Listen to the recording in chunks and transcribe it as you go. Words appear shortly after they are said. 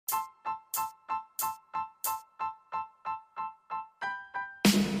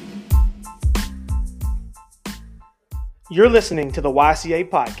You're listening to the YCA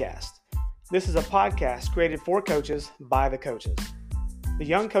Podcast. This is a podcast created for coaches by the coaches. The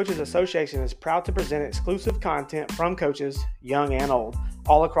Young Coaches Association is proud to present exclusive content from coaches, young and old,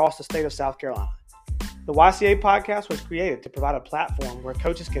 all across the state of South Carolina. The YCA Podcast was created to provide a platform where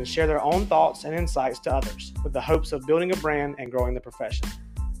coaches can share their own thoughts and insights to others with the hopes of building a brand and growing the profession.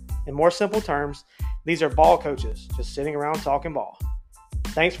 In more simple terms, these are ball coaches just sitting around talking ball.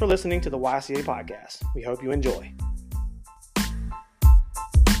 Thanks for listening to the YCA Podcast. We hope you enjoy.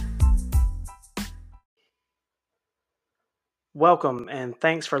 Welcome, and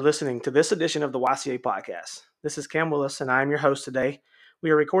thanks for listening to this edition of the YCA Podcast. This is Cam Willis, and I am your host today.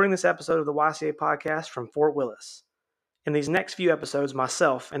 We are recording this episode of the YCA Podcast from Fort Willis. In these next few episodes,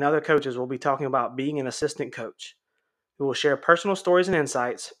 myself and other coaches will be talking about being an assistant coach. We will share personal stories and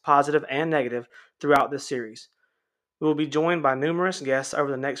insights, positive and negative, throughout this series. We will be joined by numerous guests over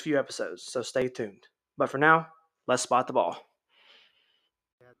the next few episodes, so stay tuned. But for now, let's spot the ball.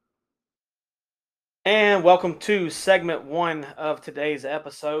 And welcome to segment 1 of today's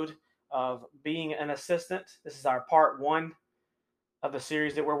episode of Being an Assistant. This is our part 1 of the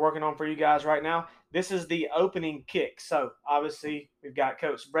series that we're working on for you guys right now. This is the opening kick. So obviously we've got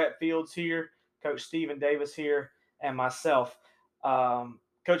Coach Brett Fields here, Coach Stephen Davis here, and myself.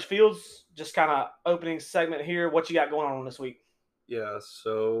 Coach Fields, just kind of opening segment here. What you got going on this week? Yeah,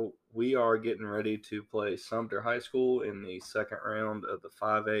 so we are getting ready to play Sumter High School in the second round of the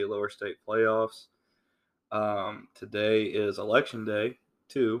 5A lower state playoffs. Today is election day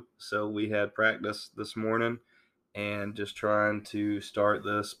too, so we had practice this morning and just trying to start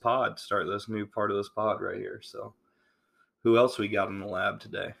this new part of this pod right here. So who else we got in the lab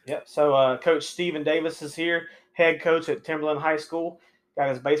today? Yep. So Coach Stephen Davis is here, head coach at Timberland High School. Got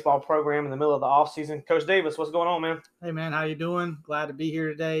his baseball program in the middle of the off season. Coach Davis, what's going on, man? Hey, man, how you doing? Glad to be here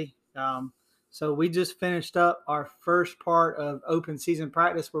today. So we just finished up our first part of open season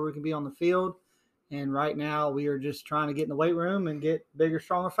practice where we can be on the field. And right now we are just trying to get in the weight room and get bigger,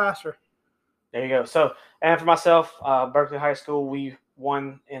 stronger, faster. There you go. So, and for myself, Berkeley High School, we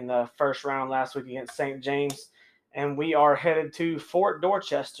won in the first round last week against St. James. And we are headed to Fort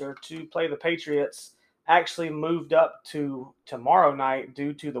Dorchester to play the Patriots. Actually moved up to tomorrow night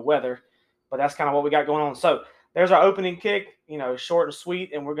due to the weather. But that's kind of what we got going on. So, there's our opening kick, short and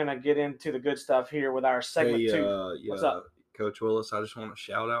sweet. And we're going to get into the good stuff here with our segment 2. What's up? Coach Willis, I just want to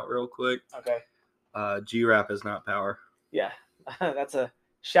shout out real quick. Okay. G-Rap is not power. Yeah, that's a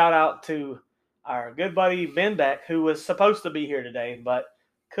shout out to our good buddy Ben Beck, who was supposed to be here today, but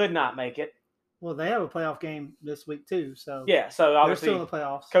could not make it. Well, they have a playoff game this week too, so yeah. So obviously, they're still in the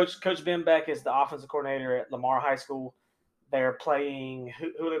playoffs. Coach Ben Beck is the offensive coordinator at Lamar High School. They're playing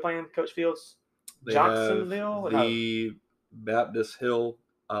who are they playing? Coach Fields, Johnsonville, the Baptist Hill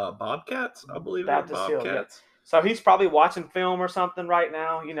Bobcats, I believe. Baptist Hill. Yeah. So he's probably watching film or something right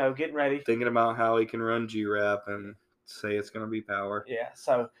now, getting ready. Thinking about how he can run G-Rap and say it's going to be power. Yeah,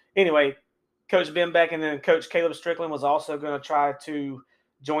 so anyway, Coach Ben Beck and then Coach Caleb Strickland was also going to try to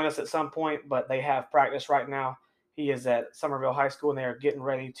join us at some point, but they have practice right now. He is at Somerville High School, and they are getting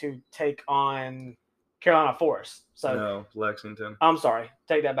ready to take on Carolina Forest. No, Lexington. I'm sorry.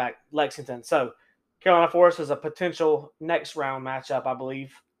 Take that back. Lexington. So Carolina Forest is a potential next round matchup, I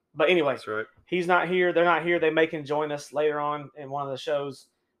believe. But anyway, that's right. He's not here. They're not here. They may can join us later on in one of the shows,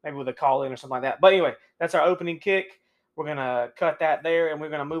 maybe with a call-in or something like that. But anyway, that's our opening kick. We're going to cut that there, and we're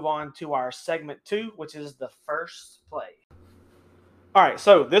going to move on to our segment 2, which is the first play. All right,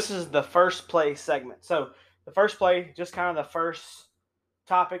 so this is the first play segment. So the first play, just kind of the first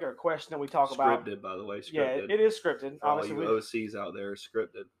topic or question that we talk about. Scripted, by the way. Scripted. Yeah, it is scripted. For all you OCs out there,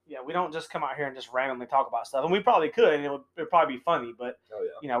 scripted. Yeah, we don't just come out here and just randomly talk about stuff. And we probably could, and it would probably be funny. But,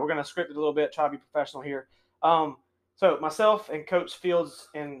 we're going to script it a little bit, try to be professional here. So myself and Coach Fields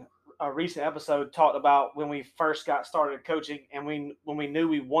in a recent episode talked about when we first got started coaching and when we knew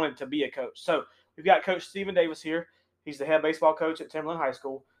we wanted to be a coach. So we've got Coach Stephen Davis here. He's the head baseball coach at Timberland High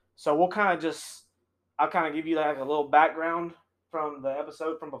School. So I'll kind of give you like a little background from the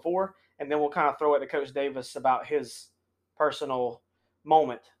episode from before, and then we'll kind of throw it to Coach Davis about his personal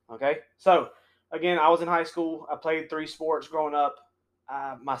moment, okay? So, again, I was in high school. I played 3 sports growing up.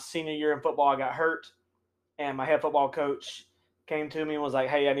 My senior year in football, I got hurt, and my head football coach came to me and was like,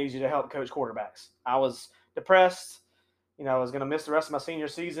 hey, I need you to help coach quarterbacks. I was depressed. I was going to miss the rest of my senior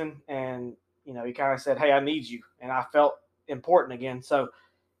season, and, he kind of said, hey, I need you, and I felt important again. So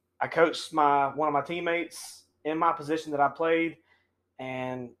I coached one of my teammates in my position that I played,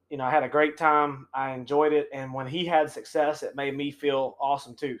 and I had a great time. I enjoyed it, and when he had success, it made me feel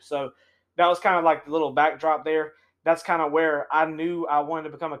awesome too. So that was kind of like the little backdrop there. that's kind of where I knew I wanted to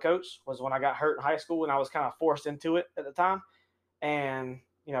become a coach, was when I got hurt in high school, and I was kind of forced into it at the time. And,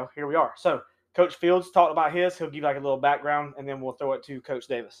 here we are. So Coach Fields talked about his. He'll give you like a little background, and then we'll throw it to Coach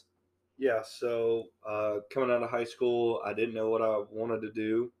Davis. Yeah, so coming out of high school, I didn't know what I wanted to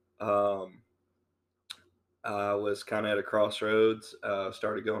do. I was kind of at a crossroads,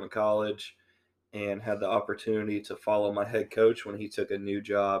 started going to college, and had the opportunity to follow my head coach when he took a new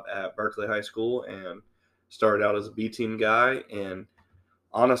job at Berkeley High School, and started out as a B team guy. And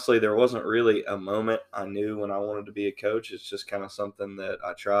honestly, there wasn't really a moment I knew when I wanted to be a coach. It's just kind of something that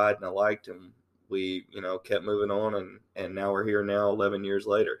I tried and I liked, and we, kept moving on, and now we're here now 11 years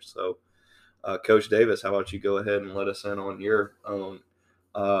later. So, Coach Davis, how about you go ahead and let us in on your own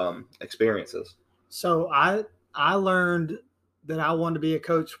experiences? So I learned that I wanted to be a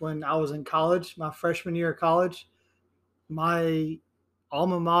coach when I was in college, my freshman year of college. My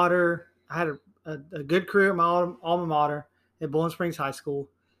alma mater, I had a good career at my alma mater at Bowling Springs High School.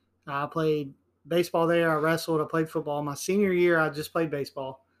 I played baseball there. I wrestled. I played football. My senior year, I just played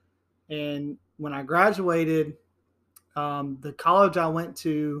baseball. And when I graduated, the college I went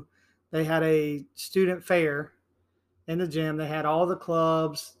to, they had a student fair in the gym. They had all the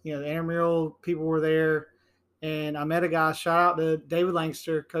clubs, the intramural people were there. And I met a guy, shout out to David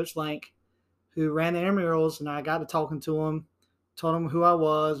Langster, Coach Lank, who ran the intramurals, and I got to talking to him, told him who I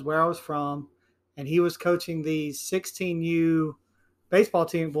was, where I was from, and he was coaching the 16U baseball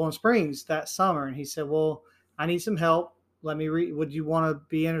team at Bowling Springs that summer. And he said, well, I need some help. Would you want to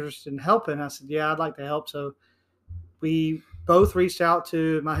be interested in helping? I said, yeah, I'd like to help. So we both reached out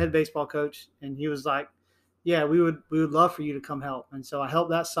to my head baseball coach, and he was like, yeah, we would love for you to come help. And so I helped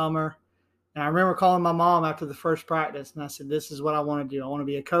that summer. And I remember calling my mom after the first practice, and I said, this is what I want to do. I want to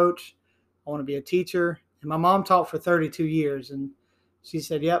be a coach. I want to be a teacher. And my mom taught for 32 years. And she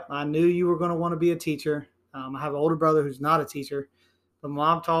said, yep, I knew you were going to want to be a teacher. I have an older brother who's not a teacher. But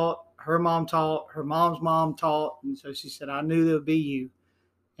mom taught, her mom's mom taught. And so she said, I knew that it would be you.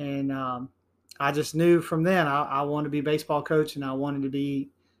 And I just knew from then I wanted to be a baseball coach, and I wanted to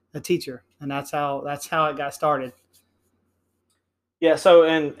be a teacher. And that's how it got started. Yeah, so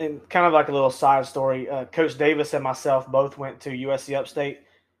and kind of like a little side story, Coach Davis and myself both went to USC Upstate.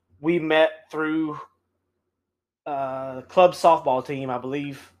 We met through the club softball team, I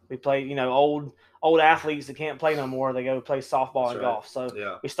believe. We played, old athletes that can't play no more. They go play softball and golf. So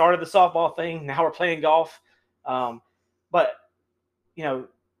yeah. We started the softball thing. Now we're playing golf. But,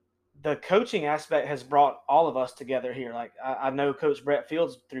 the coaching aspect has brought all of us together here. Like I know Coach Brett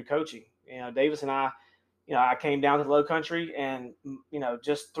Fields through coaching. Davis and I, I came down to the Low Country, and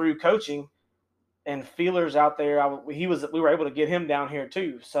just through coaching and feelers out there, we were able to get him down here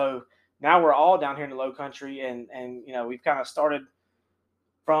too. So now we're all down here in the Low Country, and we've kind of started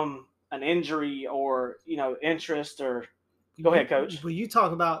from an injury or interest. Or go ahead, Coach. Well, you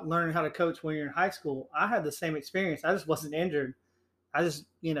talk about learning how to coach when you're in high school. I had the same experience. I just wasn't injured. I just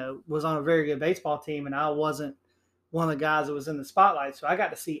was on a very good baseball team, and I wasn't one of the guys that was in the spotlight. So I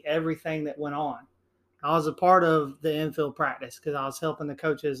got to see everything that went on. I was a part of the infield practice because I was helping the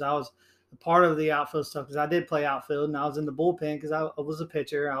coaches. I was a part of the outfield stuff because I did play outfield, and I was in the bullpen because I was a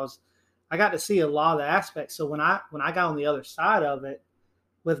pitcher. I got to see a lot of the aspects. So when I got on the other side of it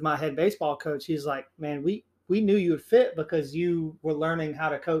with my head baseball coach, he's like, man, we knew you would fit because you were learning how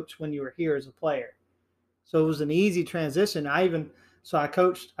to coach when you were here as a player. So it was an easy transition. I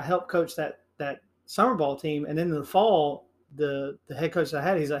helped coach that summer ball team, and then in the fall, the head coach I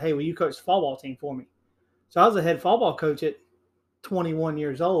had, he's like, hey, will you coach the fall ball team for me? So I was a head fall ball coach at 21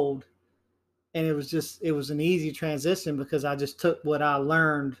 years old, and it was an easy transition because I just took what I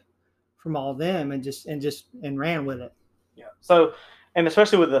learned from all of them and ran with it. Yeah. So, and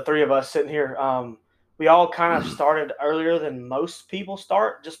especially with the three of us sitting here, we all kind of started earlier than most people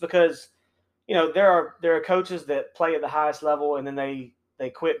start, just because there are coaches that play at the highest level, and then they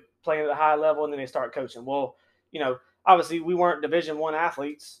quit playing at the high level, and then they start coaching. Well, obviously we weren't Division I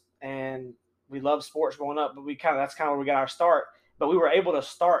athletes, and we loved sports growing up, but that's kind of where we got our start. But we were able to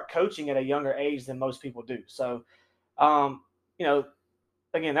start coaching at a younger age than most people do. So,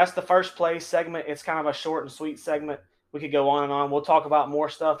 again, that's the first play segment. It's kind of a short and sweet segment. We could go on and on. We'll talk about more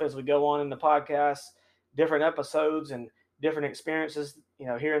stuff as we go on in the podcast, different episodes and different experiences,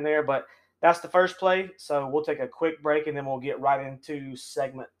 here and there. But that's the first play. So we'll take a quick break, and then we'll get right into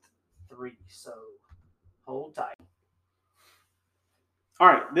segment 3. So hold tight. All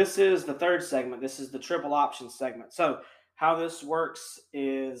right, this is the third segment. This is the triple option segment. So how this works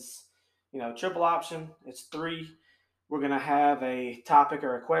is, triple option, it's 3. We're going to have a topic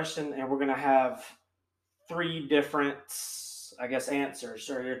or a question, and we're going to have 3 different, answers,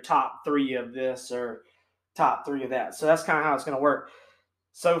 or your top 3 of this, or top 3 of that. So that's kind of how it's going to work.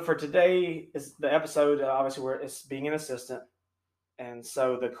 So for today is the episode, obviously it's being an assistant. And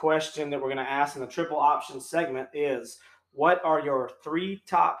so the question that we're going to ask in the triple option segment is, what are your 3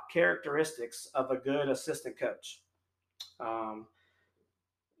 top characteristics of a good assistant coach?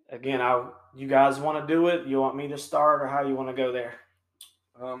 Again, you guys want to do it? You want me to start, or how you want to go there?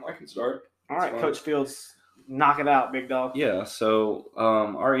 I can start. All right, Coach Fields, knock it out, big dog. Yeah, so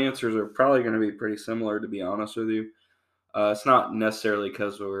our answers are probably going to be pretty similar, to be honest with you. It's not necessarily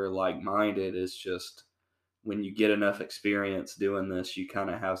because we're like-minded. It's just when you get enough experience doing this, you kind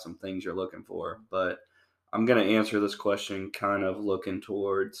of have some things you're looking for. But I'm going to answer this question kind of looking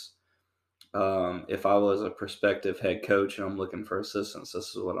towards if I was a prospective head coach and I'm looking for assistants,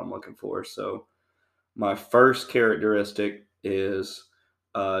 this is what I'm looking for. So my first characteristic is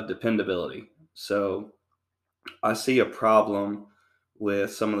dependability. So I see a problem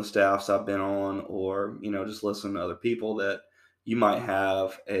with some of the staffs I've been on, or, just listening to other people, that you might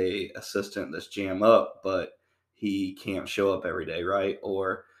have a assistant that's jam up, but he can't show up every day, right?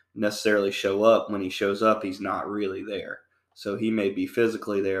 Or necessarily show up. When he shows up, he's not really there. So he may be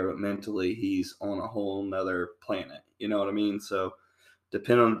physically there, but mentally he's on a whole nother planet. You know what I mean? So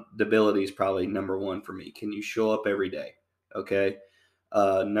dependability is probably number 1 for me. Can you show up every day? Okay.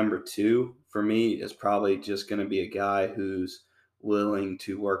 Number 2 for me is probably just going to be a guy who's willing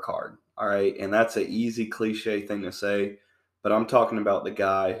to work hard. All right. And that's an easy cliche thing to say, but I'm talking about the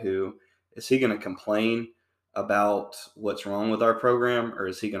guy who, is he going to complain about what's wrong with our program, or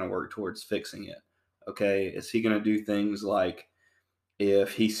is he going to work towards fixing it? Okay. Is he going to do things like,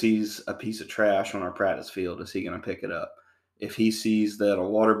 if he sees a piece of trash on our practice field, is he going to pick it up? If he sees that a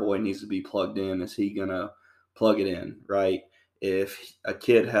water boy needs to be plugged in, is he going to plug it in, right? If a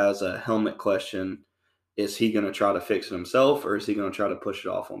kid has a helmet question, is he going to try to fix it himself, or is he going to try to push it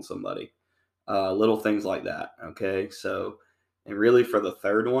off on somebody? Little things like that, okay? So, and really for the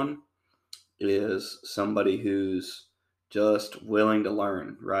third one is somebody who's just willing to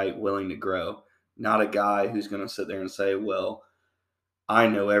learn, right? Willing to grow. Not a guy who's going to sit there and say, well, I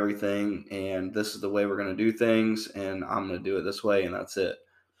know everything and this is the way we're going to do things and I'm going to do it this way and that's it.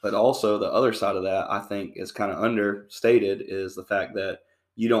 But also the other side of that, I think, is kind of understated, is the fact that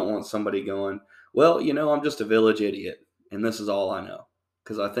you don't want somebody going, well, I'm just a village idiot and this is all I know.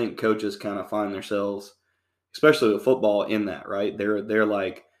 Because I think coaches kind of find themselves, especially with football, in that, right? They're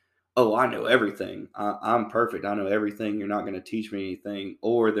like, oh, I know everything. I'm perfect. I know everything. You're not going to teach me anything.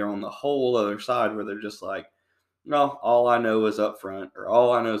 Or they're on the whole other side where they're just like, no, all I know is up front, or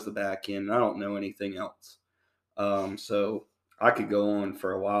all I know is the back end. And I don't know anything else. So I could go on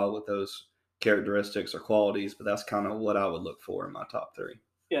for a while with those characteristics or qualities, but that's kind of what I would look for in my top 3.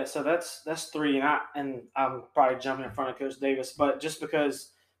 Yeah, so that's 3, and I'm probably jumping in front of Coach Davis, but just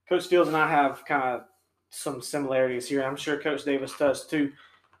because Coach Fields and I have kind of some similarities here, I'm sure Coach Davis does too.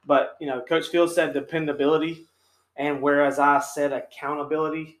 But Coach Fields said dependability, and whereas I said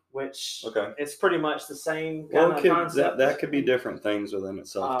accountability, which it's pretty much the same kind of concept. That could be different things within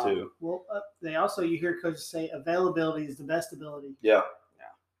itself too. Well, you hear coaches say availability is the best ability. Yeah,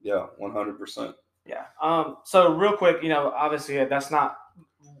 100%. Yeah. So real quick, obviously that's not.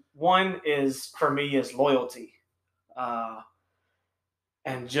 One is, for me, is loyalty.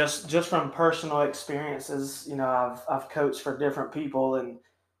 And just from personal experiences, I've coached for different people,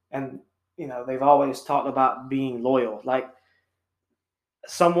 and they've always talked about being loyal. Like,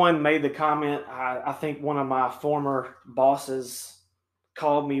 someone made the comment, I think one of my former bosses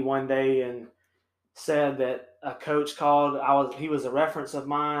called me one day and said that a coach called. He was a reference of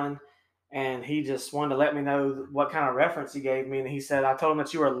mine, and he just wanted to let me know what kind of reference he gave me. And he said, I told him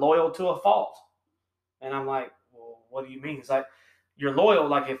that you were loyal to a fault. And I'm like, well, what do you mean? He's like, you're loyal.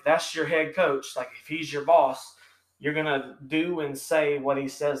 Like, if that's your head coach, like if he's your boss, you're going to do and say what he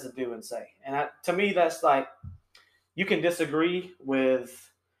says to do and say. And to me, that's like, you can disagree with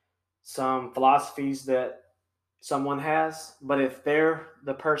some philosophies that someone has, but if they're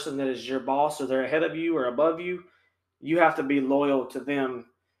the person that is your boss, or they're ahead of you or above you, you have to be loyal to them.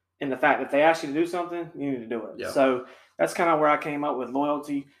 In the fact that if they ask you to do something, you need to do it. Yeah. So that's kind of where I came up with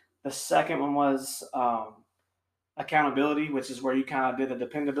loyalty. The second one was accountability, which is where you kind of did the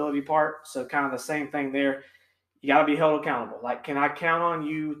dependability part. So kind of the same thing there. You got to be held accountable. Like, can I count on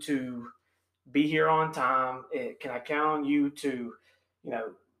you to be here on time? Can I count on you to,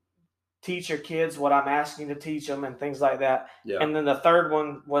 teach your kids what I'm asking you to teach them and things like that? Yeah. And then the third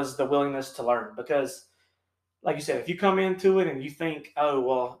one was the willingness to learn, because like you said, if you come into it and you think, oh,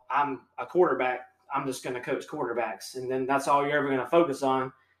 well, I'm a quarterback, I'm just going to coach quarterbacks, and then that's all you're ever going to focus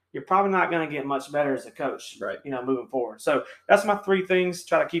on, you're probably not going to get much better as a coach, right? Moving forward. So that's my 3 things.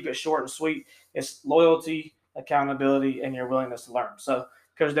 Try to keep it short and sweet. It's loyalty, accountability, and your willingness to learn. So,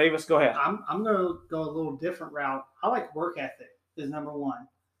 Coach Davis, go ahead. I'm going to go a little different route. I like work ethic is number 1.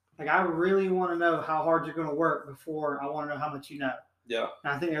 Like, I really want to know how hard you're going to work before I want to know how much you know. Yeah.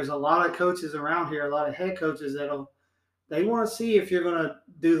 And I think there's a lot of coaches around here, a lot of head coaches they want to see if you're going to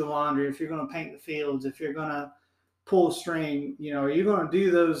do the laundry, if you're going to paint the fields, if you're going to pull string, are you going to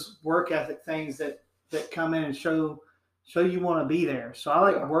do those work ethic things that come in and show you want to be there. So I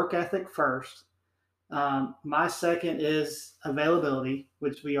like work ethic first. My second is availability,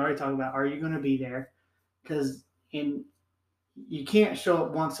 which we already talked about. Are you going to be there? Because you can't show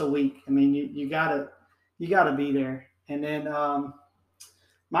up once a week. I mean, you gotta be there. And then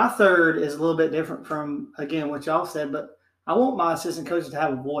my third is a little bit different from, again, what y'all said, but I want my assistant coaches to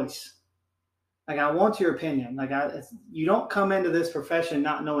have a voice. Like, I want your opinion. Like, you don't come into this profession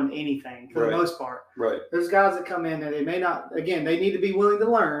not knowing anything for the most part. Right. There's guys that come in and they may not, again, they need to be willing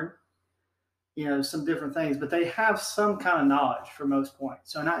to learn, some different things, but they have some kind of knowledge for most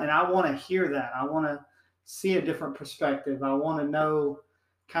points. So, I want to hear that. I want to see a different perspective. I want to know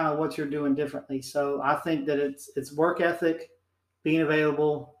kind of what you're doing differently. So I think that it's work ethic, being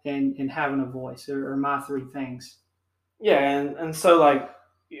available, and having a voice are my 3 things. Yeah, and so, like,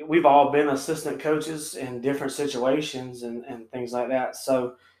 we've all been assistant coaches in different situations and things like that.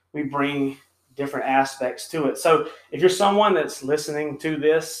 So we bring different aspects to it. So if you're someone that's listening to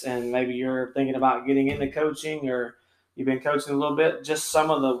this and maybe you're thinking about getting into coaching or you've been coaching a little bit, just some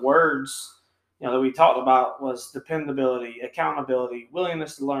of the words that we talked about was dependability, accountability,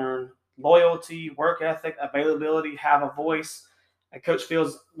 willingness to learn, loyalty, work ethic, availability, have a voice. And Coach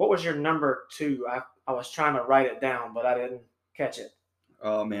Fields, what was your number 2? I was trying to write it down, but I didn't catch it.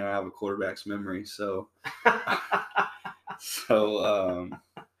 Oh man, I have a quarterback's memory. So,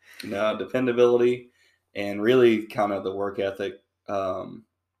 dependability and really kind of the work ethic, the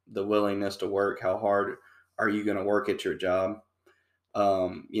willingness to work. How hard are you going to work at your job?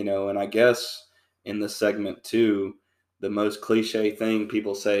 And I guess in this segment too, the most cliche thing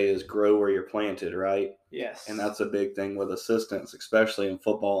people say is grow where you're planted, right? Yes. And that's a big thing with assistants, especially in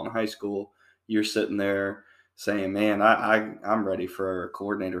football and high school. You're sitting there saying, man, I'm ready for a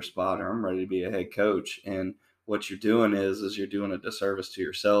coordinator spot, or I'm ready to be a head coach. And what you're doing is you're doing a disservice to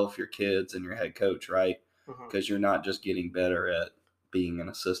yourself, your kids, and your head coach, right? Because you're not just getting better at being an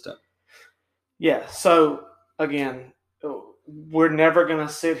assistant. Yeah. So again, we're never going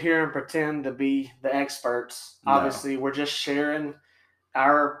to sit here and pretend to be the experts. No. Obviously, we're just sharing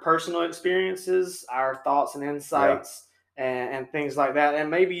our personal experiences, our thoughts and insights, and things like that. And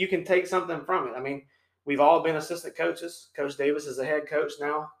maybe you can take something from it. I mean, we've all been assistant coaches. Coach Davis is a head coach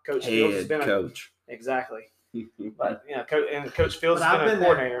now. Coach Fields has been coach. Exactly. But Coach Fields has been a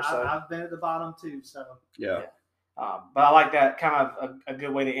coordinator. So I've been at the bottom too. So yeah. But I like that kind of a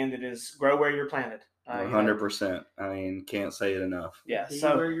good way to end it is grow where you're planted. 100%. I mean, can't say it enough. Yeah. Be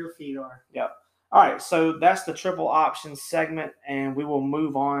so where your feet are. Yep. All right. So that's the triple option segment, and we will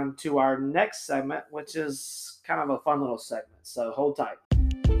move on to our next segment, which is kind of a fun little segment. So hold tight.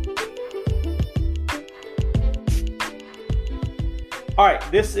 All right,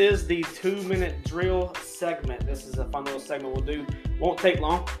 this is the 2-minute drill segment. This is a fun little segment we'll do. Won't take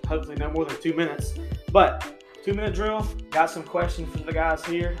long, hopefully no more than 2 minutes. But 2-minute drill, got some questions for the guys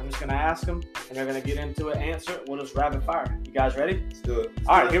here. I'm just going to ask them, and they're going to get into it, answer it. We'll just rapid fire. You guys ready? Let's do it.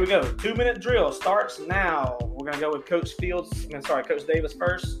 All right, here we go. 2-minute drill starts now. We're going to go with Coach Davis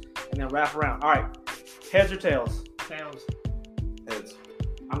first, and then wrap around. All right, heads or tails? Tails. Heads.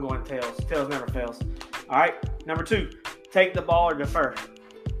 I'm going tails. Tails never fails. All right, number 2. Take the ball or defer?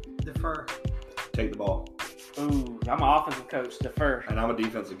 Defer. Take the ball. Ooh, I'm an offensive coach. Defer. And I'm a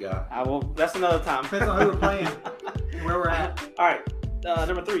defensive guy. I will. That's another time. Depends on who we're playing and where we're at. All right.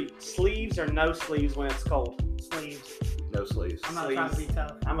 Number 3. Sleeves or no sleeves when it's cold? Sleeves. No sleeves. I'm not trying to be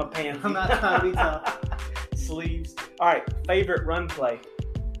tough. I'm a pansy. I'm not trying to be tough. Sleeves. All right. Favorite run play?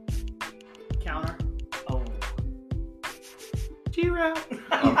 Counter. Oh. G-Route.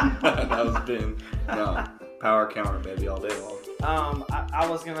 That was Ben. No. Power counter, baby, all day long. I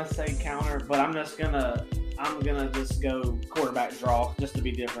was gonna say counter, but I'm gonna just go quarterback draw just to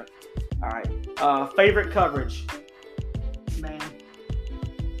be different. All right. Favorite coverage? Man.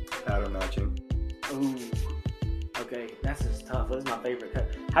 Pattern matching. Ooh. Okay, that's just tough. What's my favorite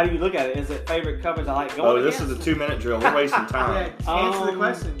coverage? How do you look at it? Is it favorite coverage I like going this is a 2-minute drill. We're wasting time. Yeah, answer the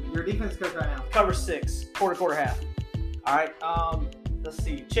question. Your defense coach right now. Cover 6, quarter, half. All right. Let's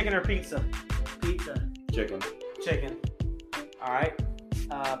see. Chicken or pizza? Pizza. Chicken. All right.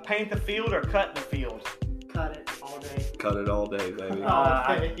 Paint the field or cut the field? Cut it all day. Cut it all day, baby.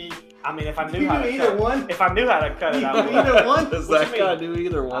 I mean, if I knew you how to either cut, one. If I knew how to cut it, I would. Either one. Does What that you guy mean? do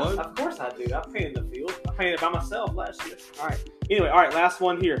either one? Of course I do. I painted the field. I painted it by myself last year. All right. Anyway, all right. Last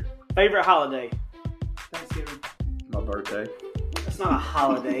one here. Favorite holiday? Thanksgiving. My birthday. It's not a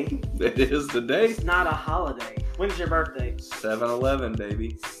holiday. It is today. It's not a holiday. When's your birthday? 7-11,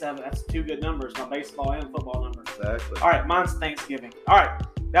 baby. 7. That's two good numbers. My baseball and football numbers. Exactly. All right. Mine's Thanksgiving. All right.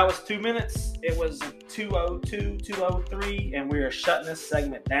 That was 2 minutes. It was 2:02, 2:03, and we are shutting this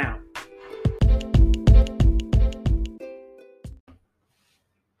segment down.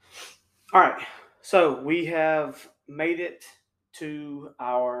 All right. So we have made it to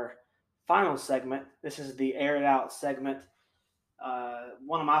our final segment. This is the Air It Out segment.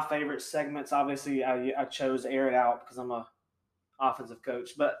 One of my favorite segments. Obviously, I chose Air It Out because I'm a offensive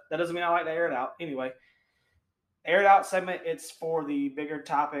coach, but that doesn't mean I like to air it out. Anyway, Air It Out segment, it's for the bigger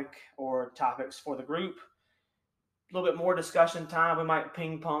topic or topics for the group. A little bit more discussion time. We might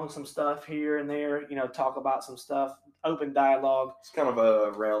ping pong some stuff here and there, talk about some stuff, open dialogue. It's kind of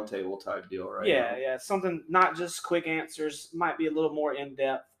a round table type deal, right? Yeah. Something, not just quick answers, might be a little more in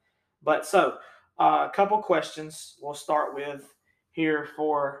depth. But so, a couple questions we'll start with here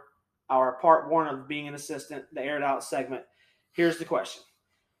for our part one of being an assistant, the Air It Out segment. Here's the question.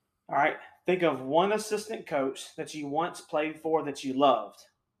 All right. Think of one assistant coach that you once played for that you loved.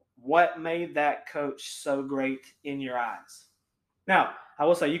 What made that coach so great in your eyes? Now, I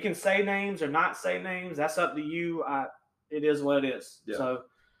will say you can say names or not say names. That's up to you. It is what it is. Yeah. So,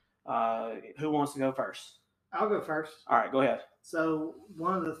 who wants to go first? I'll go first. All right, go ahead. So,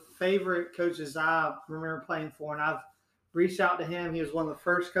 one of the favorite coaches I remember playing for, and I've reached out to him. He was one of the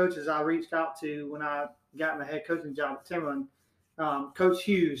first coaches I reached out to when I got my head coaching job at Timberland. Coach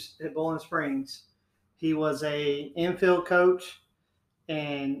Hughes at Bowling Springs. He was a infield coach,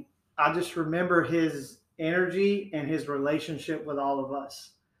 and I just remember his energy and his relationship with all of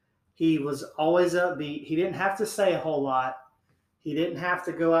us. He was always upbeat. He didn't have to say a whole lot. He didn't have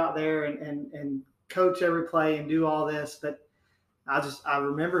to go out there and coach every play and do all this, but I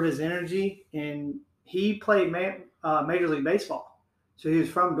remember his energy, and he played Major League Baseball. So he was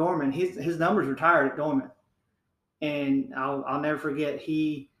from Dorman. His numbers retired at Dorman. And I'll never forget,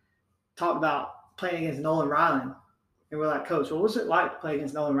 he talked about playing against Nolan Ryland. And we're like, Coach, well, what's it like to play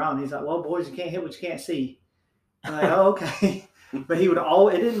against Nolan Ryland? He's like, well, boys, you can't hit what you can't see. I'm like, oh, okay. But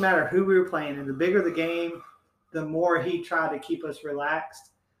it didn't matter who we were playing. And the bigger the game, the more he tried to keep us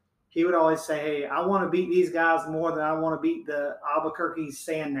relaxed. He would always say, hey, I want to beat these guys more than I want to beat the Albuquerque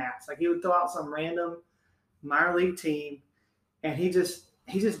Sand Gnats. Like, he would throw out some random minor league team, and he just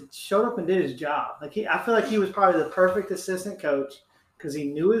showed up and did his job. I feel like he was probably the perfect assistant coach because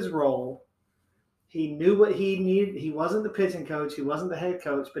he knew his role. He knew what he needed. He wasn't the pitching coach. He wasn't the head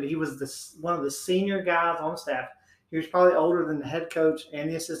coach, but he was one of the senior guys on staff. He was probably older than the head coach and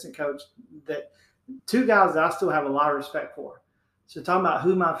the assistant coach. That two guys that I still have a lot of respect for. So talking about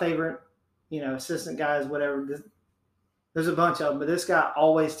who my favorite, assistant guys, whatever. There's a bunch of them, but this guy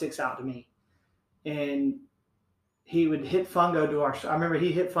always sticks out to me. And he would hit fungo to I remember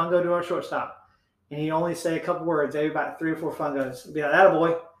he hit fungo to our shortstop, and he'd only say a couple words, every about 3 or 4 fungos. He'd be like,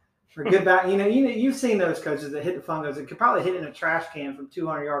 "Attaboy," or "Good back." You've seen those coaches that hit the fungos. It could probably hit in a trash can from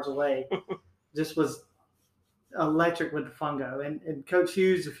 200 yards away. Just was electric with the fungo. And Coach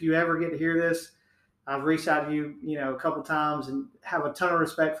Hughes, if you ever get to hear this, I've reached out to you, a couple times and have a ton of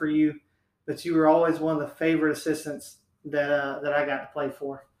respect for you. But you were always one of the favorite assistants that I got to play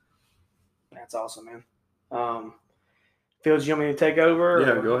for. That's awesome, man. Fields, you want me to take over?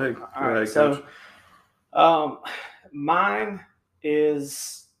 Yeah, go ahead. All right. So, mine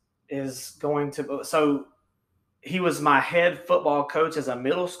is going to. So, he was my head football coach as a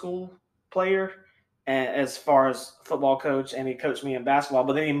middle school player, and as far as football coach, and he coached me in basketball.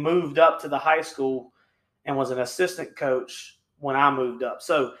 But then he moved up to the high school and was an assistant coach when I moved up.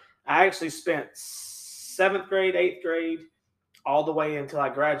 So, I actually spent 7th grade, 8th grade, all the way until I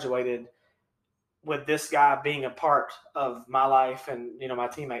graduated, with this guy being a part of my life and, my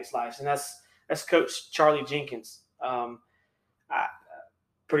teammates' lives. And that's Coach Charlie Jenkins. I'm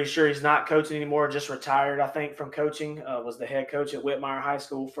pretty sure he's not coaching anymore, just retired, I think, from coaching. Was the head coach at Whitmire High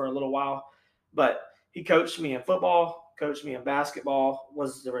School for a little while. But he coached me in football, coached me in basketball,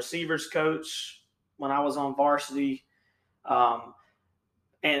 was the receivers coach when I was on varsity.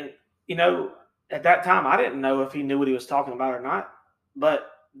 And, at that time, I didn't know if he knew what he was talking about or not. But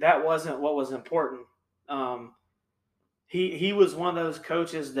that wasn't what was important. He was one of those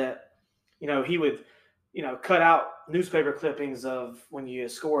coaches that, he would, cut out newspaper clippings of when you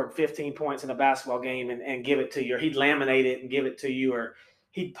scored 15 points in a basketball game and give it to you, or he'd laminate it and give it to you, or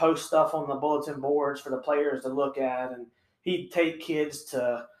he'd post stuff on the bulletin boards for the players to look at, and he'd take kids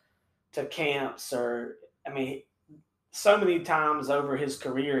to camps, or I mean, so many times over his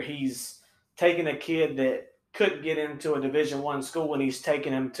career, he's taken a kid that couldn't get into a Division I school, and he's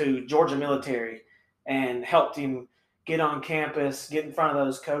taken him to Georgia Military and helped him get on campus, get in front of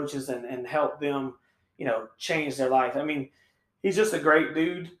those coaches, and help them, change their life. I mean, he's just a great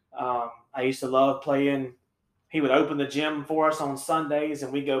dude. I used to love playing. He would open the gym for us on Sundays,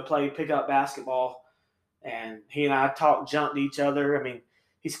 and we go play pickup basketball. And he and I talk junk to each other. I mean,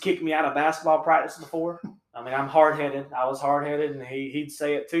 he's kicked me out of basketball practice before. I mean, I'm hard-headed. I was hard-headed, and he'd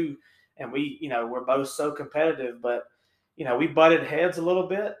say it too. And we, we're both so competitive. But, we butted heads a little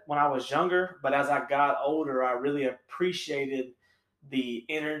bit when I was younger. But as I got older, I really appreciated the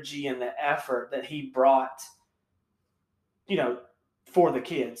energy and the effort that he brought, for the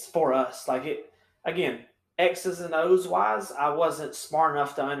kids, for us. Like it, again, X's and O's wise, I wasn't smart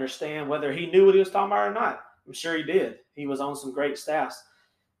enough to understand whether he knew what he was talking about or not. I'm sure he did. He was on some great staffs.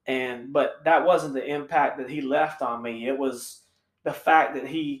 But that wasn't the impact that he left on me. It was the fact that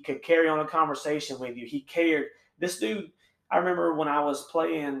he could carry on a conversation with you. He cared. This dude, I remember when I was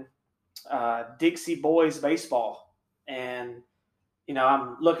playing Dixie Boys baseball, and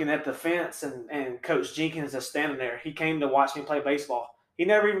I'm looking at the fence, and Coach Jenkins is standing there. He came to watch me play baseball. He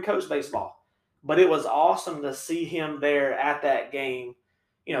never even coached baseball. But it was awesome to see him there at that game,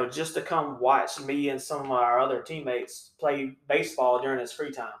 just to come watch me and some of our other teammates play baseball during his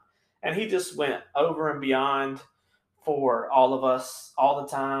free time. And he just went over and beyond for all of us all the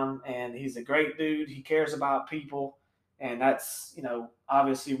time. And he's a great dude. He cares about people. And that's,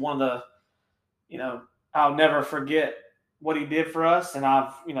 obviously one of the, I'll never forget what he did for us. And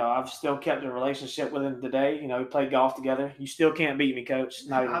I've still kept a relationship with him today. We played golf together. You still can't beat me, Coach.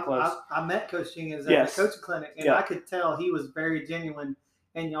 Not even close. I met Coach Jenkins at the coaching clinic, and I could tell he was very genuine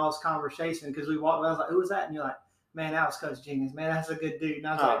in y'all's conversation, because we walked. I was like, "Who was that?" And you're like, "Man, that was Coach Jenkins. Man, that's a good dude." And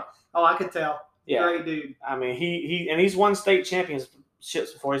I was like, "Oh, I could tell. Yeah. Great dude." I mean, he's won state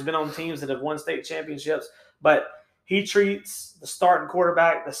championships before. He's been on teams that have won state championships, but he treats the starting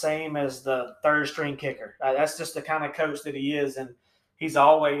quarterback the same as the third string kicker. That's just the kind of coach that he is, and he's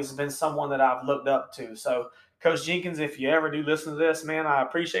always been someone that I've looked up to. So, Coach Jenkins, if you ever do listen to this, man, I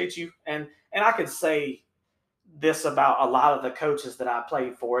appreciate you. And I could say this about a lot of the coaches that I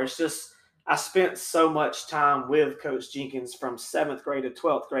played for. It's just I spent so much time with Coach Jenkins from 7th grade to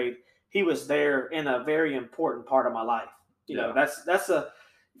 12th grade. He was there in a very important part of my life. That's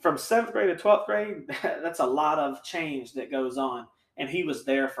from 7th grade to 12th grade, that's a lot of change that goes on, and he was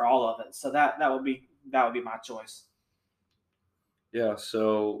there for all of it. So that would be my choice. Yeah.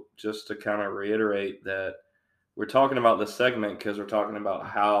 So just to kind of reiterate that we're talking about this segment because we're talking about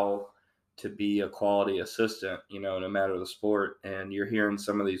how to be a quality assistant, no matter the sport. And you're hearing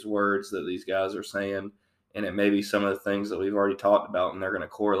some of these words that these guys are saying, and it may be some of the things that we've already talked about, and they're going to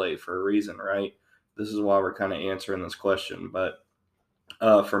correlate for a reason, right? This is why we're kind of answering this question. But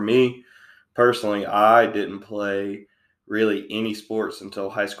for me personally, I didn't play really any sports until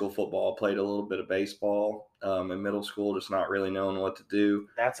high school football. I played a little bit of baseball in middle school, just not really knowing what to do.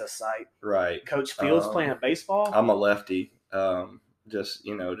 That's a sight. Right. Coach Fields playing baseball? I'm a lefty, just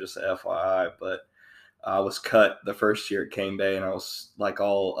FYI. But I was cut the first year at Cane Bay, and I was like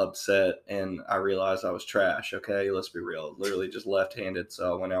all upset, and I realized I was trash. Okay, let's be real. Literally just left-handed,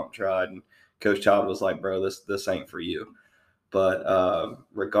 so I went out and tried, and Coach Child was like, bro, this ain't for you. But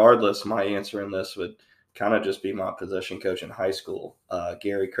regardless, my answer in this would kind of just be my position coach in high school,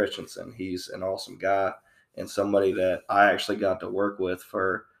 Gary Christensen. He's an awesome guy and somebody that I actually got to work with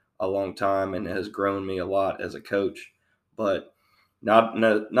for a long time and has grown me a lot as a coach. But not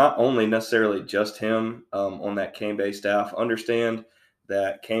only necessarily just him on that Cane Bay staff. Understand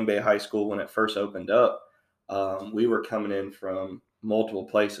that Cane Bay High School, when it first opened up, we were coming in from multiple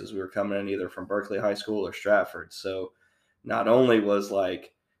places. We were coming in either from Berkeley High School or Stratford. So not only was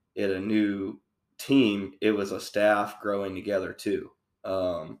like it a new team, it was a staff growing together too.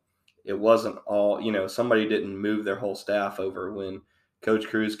 It wasn't all, somebody didn't move their whole staff over. When Coach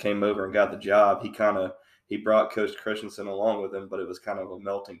Cruz came over and got the job, he brought Coach Christensen along with him, but it was kind of a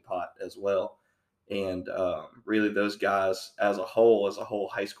melting pot as well. And really those guys as a whole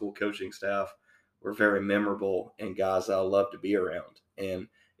high school coaching staff were very memorable and guys that I love to be around. And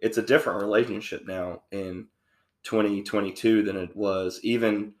it's a different relationship now in 2022 than it was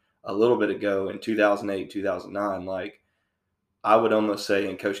even a little bit ago in 2008, 2009. Like I would almost say,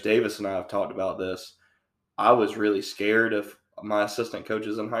 and Coach Davis and I have talked about this, I was really scared of my assistant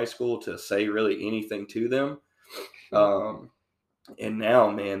coaches in high school to say really anything to them. And now,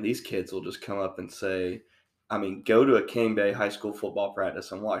 man, these kids will just come up and say, go to a Cane Bay high school football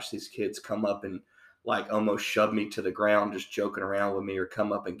practice and watch these kids come up and like almost shove me to the ground just joking around with me, or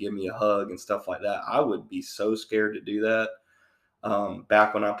come up and give me a hug and stuff like that. I would be so scared to do that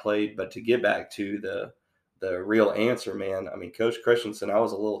back when I played. But to get back to the real answer, man, Coach Christensen, I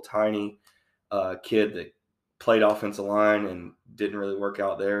was a little tiny kid that played offensive line and didn't really work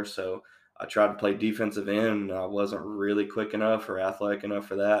out there. So I tried to play defensive end, and I wasn't really quick enough or athletic enough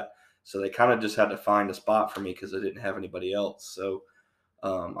for that. So they kind of just had to find a spot for me because they didn't have anybody else. So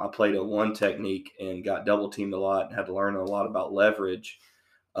I played a one technique and got double teamed a lot and had to learn a lot about leverage.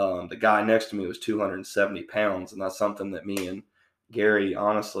 The guy next to me was 270 pounds, and that's something that me and Gary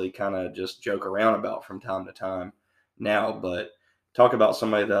honestly kind of just joke around about from time to time now. But talk about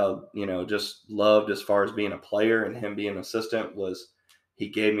somebody that, just loved as far as being a player and him being an assistant was he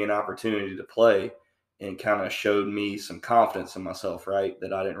gave me an opportunity to play and kind of showed me some confidence in myself, right,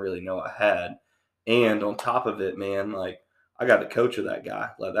 that I didn't really know I had. And on top of it, man, like I got to coach with that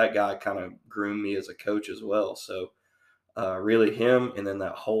guy. Like that guy kind of groomed me as a coach as well. So really him, and then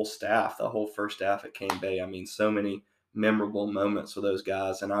that whole staff, the whole first staff at Cane Bay. So many memorable moments with those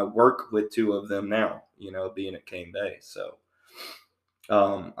guys. And I work with two of them now, being at Cane Bay. So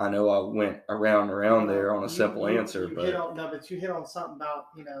I know I went around there on a simple answer. But you hit on something about,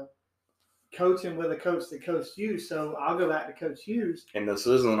 coaching with a coach that coached you. So I'll go back to Coach Hughes. And this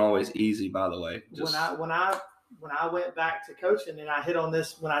isn't always easy, by the way. When I went back to coaching, and I hit on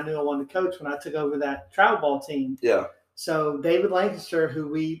this when I knew I wanted to coach, when I took over that travel ball team. Yeah. So David Lancaster, who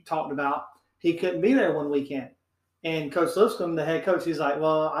we talked about, he couldn't be there one weekend. And Coach Lipscomb, the head coach, he's like,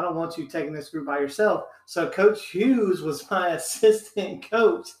 well, I don't want you taking this group by yourself. So Coach Hughes was my assistant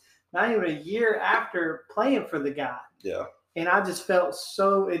coach, not even a year after playing for the guy. Yeah. And I just felt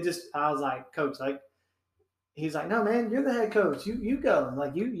I was like, Coach, he's like, no, man, you're the head coach. You go.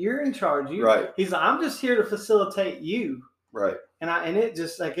 Like, you're in charge. Right. He's like, I'm just here to facilitate you. Right. And it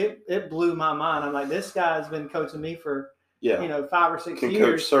just, like, it blew my mind. I'm like, this guy's been coaching me for, 5 or 6 Can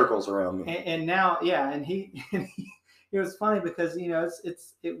years. coach circles around me. And now, yeah, and he it was funny because, it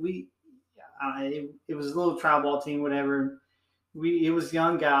was a little travel ball team, whatever. It was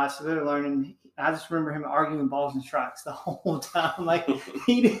young guys, so they were learning. I just remember him arguing balls and strikes the whole time. Like,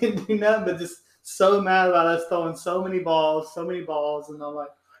 he didn't do nothing but just so mad about us throwing so many balls. And I'm like,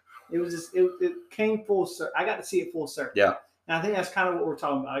 it was just, it came full circle. I got to see it full circle. Yeah. And I think that's kind of what we're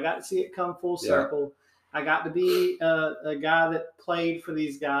talking about. I got to see it come full circle. I got to be a guy that played for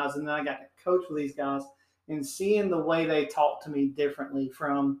these guys, and then I got to coach for these guys, and seeing the way they talk to me differently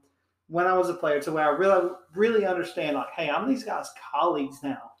from when I was a player to where I really, really understand, like, hey, I'm these guys' colleagues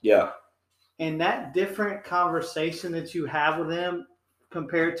now. Yeah. And that different conversation that you have with them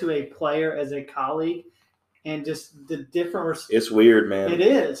compared to a player as a colleague, and just the different. It's weird, man. It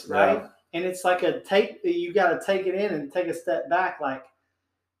is, right? Yeah. And it's like you got to take it in and take a step back. Like,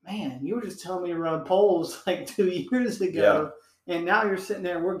 man, you were just telling me to run poles like 2 years ago, and now you're sitting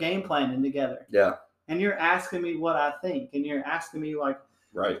there and we're game planning together. Yeah. And you're asking me what I think, and you're asking me like,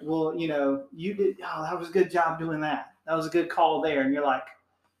 right. Well, you did. Oh, that was a good job doing that. That was a good call there. And you're like,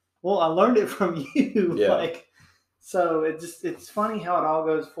 well, I learned it from you. Yeah. Like, so it's funny how it all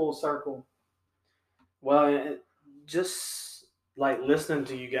goes full circle. Well, just like listening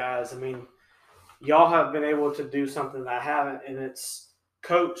to you guys, y'all have been able to do something that I haven't, and it's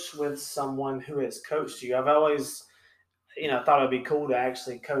coach with someone who has coached you. I've always, thought it'd be cool to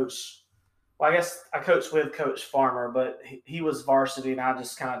actually coach. Well, I guess I coached with Coach Farmer, but he was varsity, and I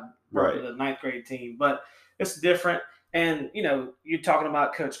just kind of worked with the 9th grade team. But it's different. And, you're talking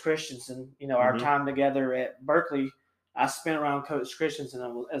about Coach Christensen, our time together at Berkeley, I spent around Coach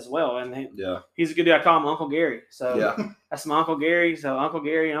Christensen as well. And he's a good dude. I call him Uncle Gary. So that's my Uncle Gary. So Uncle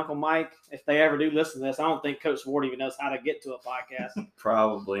Gary and Uncle Mike, if they ever do listen to this, I don't think Coach Ward even knows how to get to a podcast.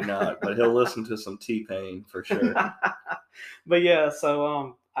 Probably not, but he'll listen to some T-Pain for sure. But yeah,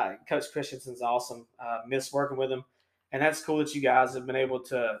 so Coach Christensen's awesome. Miss working with him. And that's cool that you guys have been able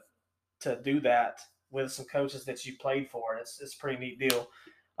to do that with some coaches that you played for. It's a pretty neat deal.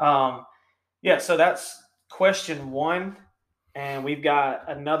 So that's question 1. And we've got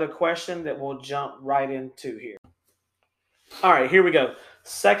another question that we'll jump right into here. All right, here we go.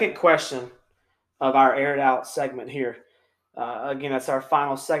 Second question of our aired out segment here. Again, that's our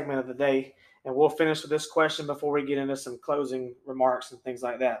final segment of the day. And we'll finish with this question before we get into some closing remarks and things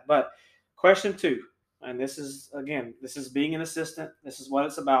like that. But question 2, and this is being an assistant. This is what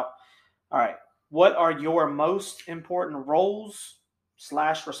it's about. All right. What are your most important roles /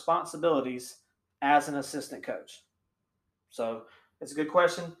 responsibilities as an assistant coach? So it's a good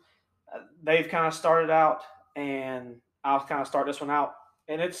question. They've kind of started out, and I'll kind of start this one out.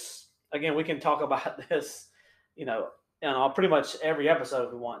 And it's, again, we can talk about this in pretty much every episode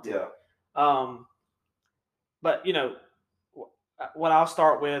if we want to. Yeah. But what I'll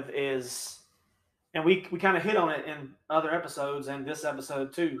start with is, and we kind of hit on it in other episodes and this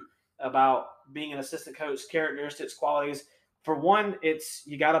episode too, about being an assistant coach, characteristics, qualities. For one, it's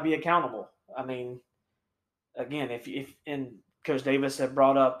you got to be accountable. I mean, again, if and Coach Davis had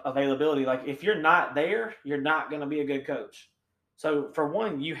brought up availability, like if you're not there, you're not going to be a good coach. So for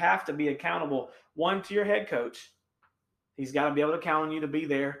one, you have to be accountable. One, to your head coach. He's got to be able to count on you to be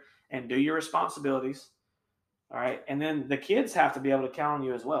there and do your responsibilities. All right. And then the kids have to be able to count on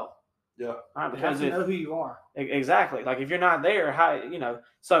you as well. Yeah. All right, because you know who you are. Exactly. Like if you're not there, how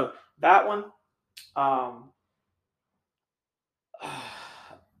so that one,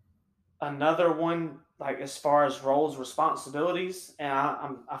 another one, like as far as roles, responsibilities, and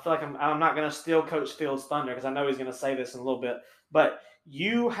I feel like I'm not going to steal Coach Fields' thunder because I know he's going to say this in a little bit, but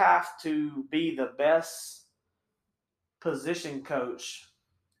you have to be the best position coach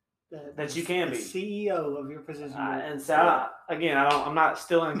that you can be. CEO of your position. And so I'm not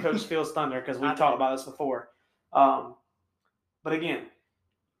stealing Coach Fields' thunder because we've talked about this before. But again,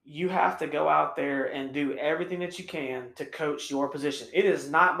 you have to go out there and do everything that you can to coach your position. It is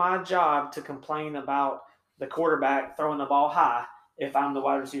not my job to complain about the quarterback throwing the ball high if I'm the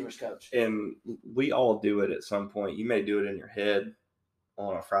wide receivers coach. And we all do it at some point. You may do it in your head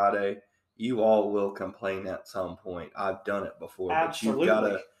on a Friday. You all will complain at some point. I've done it before. Absolutely.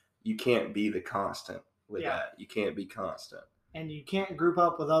 But you can't be the constant with that. You can't be constant. And you can't group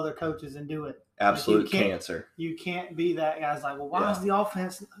up with other coaches and do it. Absolute cancer. You can't be that guy's like, well, why is the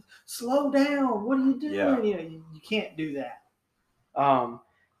offense slow down? What are you doing? Yeah. You can't do that. I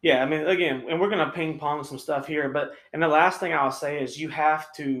mean, again, and we're going to ping pong some stuff here, and the last thing I'll say is you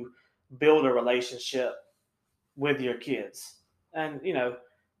have to build a relationship with your kids. And,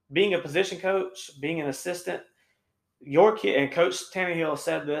 being a position coach, being an assistant, your kid, and Coach Tannehill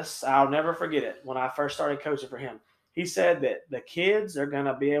said this, I'll never forget it, when I first started coaching for him. He said that the kids are going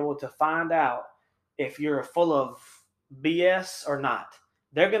to be able to find out if you're full of BS or not.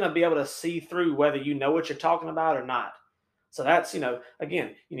 They're going to be able to see through whether you know what you're talking about or not. So that's,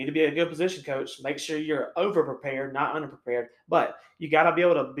 again, you need to be a good position coach. Make sure you're over-prepared, not under-prepared. But you got to be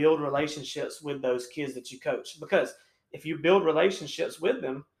able to build relationships with those kids that you coach. Because if you build relationships with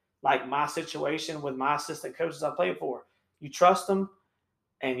them, like my situation with my assistant coaches I played for, you trust them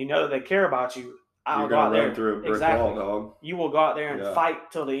and you know they care about you. I'll go out there. Through a brick wall, dog. You will go out there and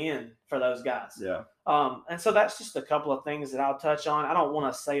fight till the end for those guys. Yeah. And so that's just a couple of things that I'll touch on. I don't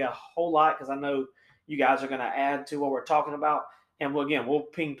want to say a whole lot because I know you guys are going to add to what we're talking about, and we'll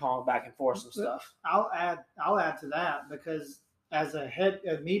ping pong back and forth some stuff. I'll add to that because as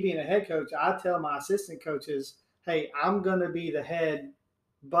me being a head coach, I tell my assistant coaches, hey, I'm going to be the head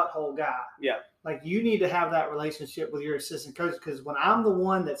butthole guy. Yeah. Like you need to have that relationship with your assistant coach because when I'm the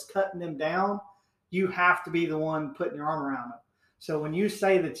one that's cutting them down, you have to be the one putting your arm around them. So when you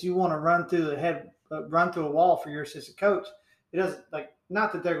say that you want to run through a wall for your assistant coach, it doesn't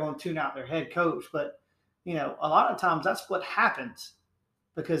not that they're going to tune out their head coach, but a lot of times that's what happens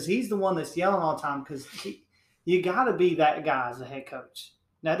because he's the one that's yelling all the time because you got to be that guy as a head coach.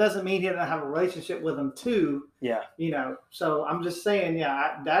 Now, that doesn't mean he doesn't have a relationship with them too. Yeah. So I'm just saying,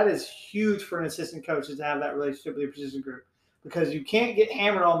 that is huge for an assistant coach is to have that relationship with your position group because you can't get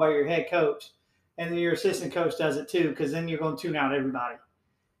hammered on by your head coach and then your assistant coach does it too because then you're going to tune out everybody.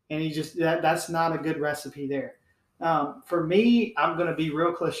 And that's not a good recipe there. For me, I'm going to be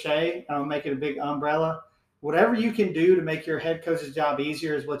real cliche. I'll make it a big umbrella. Whatever you can do to make your head coach's job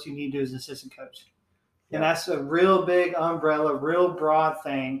easier is what you need to do as an assistant coach. And that's a real big umbrella, real broad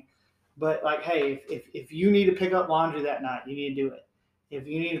thing. But hey, if you need to pick up laundry that night, you need to do it. If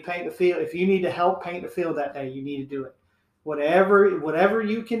you need to paint the field, if you need to help paint the field that day, you need to do it. Whatever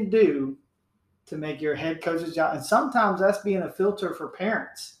you can do to make your head coach's job. And sometimes that's being a filter for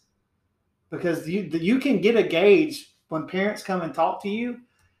parents. Because you can get a gauge when parents come and talk to you.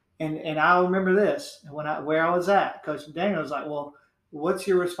 And I remember this where I was at. Coach Daniel was like, well, what's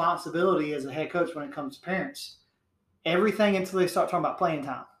your responsibility as a head coach when it comes to parents? Everything until they start talking about playing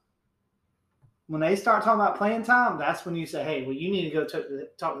time. When they start talking about playing time, that's when you say, hey, well, you need to go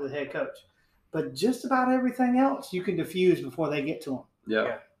talk to the head coach. But just about everything else you can diffuse before they get to them.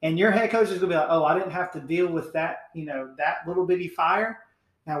 Yeah. And your head coach is going to be like, oh, I didn't have to deal with that, that little bitty fire.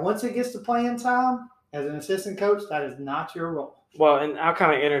 Now, once it gets to playing time, as an assistant coach, that is not your role. Well, and I'll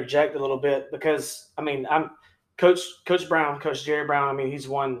kind of interject a little bit because, I'm Coach Jerry Brown, he's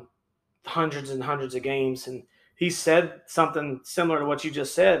won hundreds and hundreds of games, and he said something similar to what you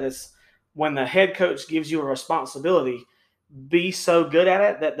just said is when the head coach gives you a responsibility, be so good at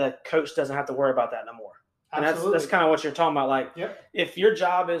it that the coach doesn't have to worry about that no more. And that's kind of what you're talking about. Like, yep. If your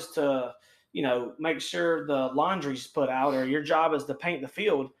job is to, make sure the laundry's put out, or your job is to paint the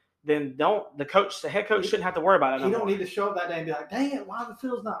field, then the head coach shouldn't have to worry about it. You don't need to show up that day and be like, dang it, why the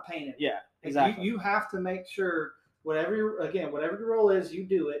field's not painted? Yeah, exactly. You have to make sure whatever your role is, you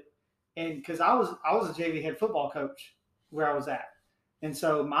do it. And because I was a JV head football coach where I was at. And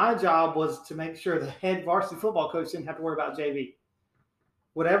so my job was to make sure the head varsity football coach didn't have to worry about JV.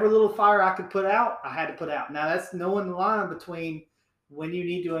 Whatever little fire I could put out, I had to put out. Now that's knowing the line between when you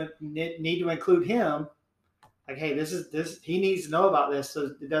need to include him. Like, hey, this he needs to know about this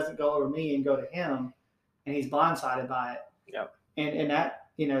so it doesn't go over me and go to him, and he's blindsided by it. Yep. And that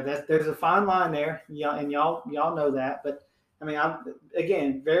there's a fine line there, and y'all know that. But I mean,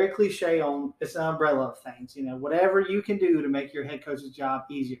 again, very cliche on it's an umbrella of things. Whatever you can do to make your head coach's job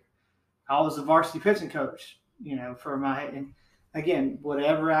easier. I was a varsity pitching coach, for my and again,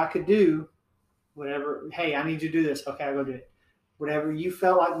 whatever I could do, hey, I need you to do this. Okay, I'll go do it. Whatever you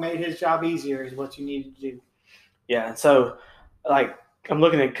felt like made his job easier is what you needed to do. Yeah, and so, I'm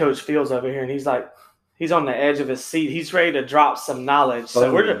looking at Coach Fields over here, and he's on the edge of his seat. He's ready to drop some knowledge.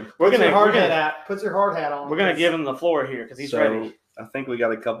 So we're gonna put your hard hat on. We're gonna give him the floor here because he's ready. I think we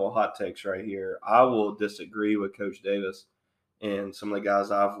got a couple of hot takes right here. I will disagree with Coach Davis, and some of the guys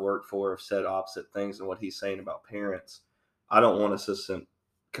I've worked for have said opposite things than what he's saying about parents. I don't want assistant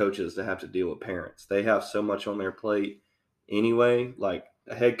coaches to have to deal with parents. They have so much on their plate anyway. Like,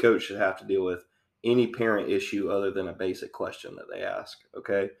 a head coach should have to deal with any parent issue other than a basic question that they ask,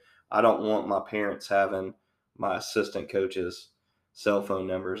 okay? I don't want my parents having my assistant coaches' cell phone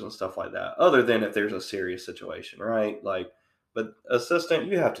numbers and stuff like that, other than if there's a serious situation, right? But assistant,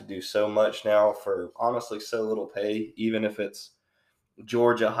 you have to do so much now for honestly so little pay, even if it's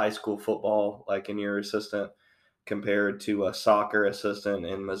Georgia high school football, like in your assistant, compared to a soccer assistant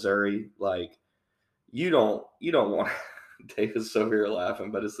in Missouri. Like, you don't want David's so here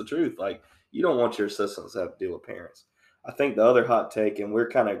laughing, but it's the truth. Like, you don't want your assistants to have to deal with parents. I think the other hot take, and we're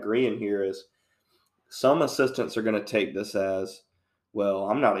kind of agreeing here, is some assistants are going to take this as, well,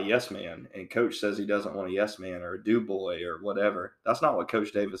 I'm not a yes man, and coach says he doesn't want a yes man or a do boy or whatever. That's not what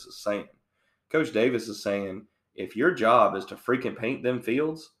Coach Davis is saying. Coach Davis is saying, if your job is to freaking paint them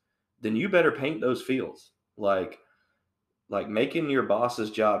fields, then you better paint those fields. Like making your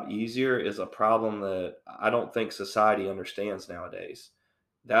boss's job easier is a problem that I don't think society understands nowadays.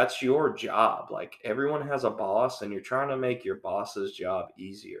 That's your job. Like, everyone has a boss, and you're trying to make your boss's job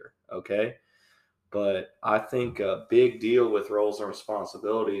easier, okay? But I think a big deal with roles and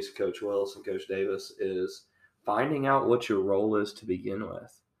responsibilities, Coach Willis and Coach Davis, is finding out what your role is to begin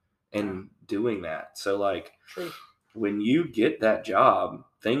with and doing that. So, when you get that job,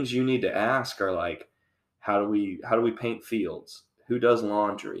 things you need to ask are like, how do we paint fields? Who does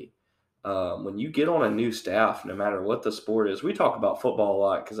laundry? When you get on a new staff, no matter what the sport is, we talk about football a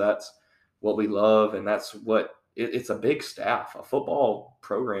lot because that's what we love, and that's what it's a big staff. A football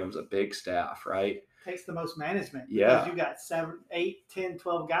program's a big staff, right? It takes the most management. Yeah. Because you got 7, 8, 10,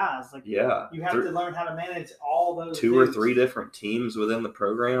 12 guys. You have to learn how to manage all those 2 or 3 different teams within the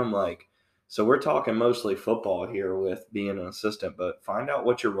program. So we're talking mostly football here with being an assistant, but find out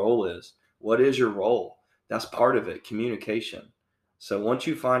what your role is. What is your role? That's part of it, communication. So once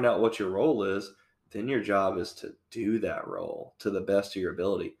you find out what your role is, then your job is to do that role to the best of your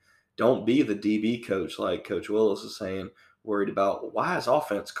ability. Don't be the DB coach like Coach Willis is saying, worried about, why is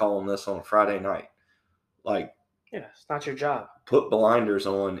offense calling this on a Friday night? It's not your job. Put blinders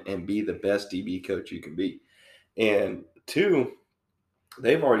on and be the best DB coach you can be. And 2,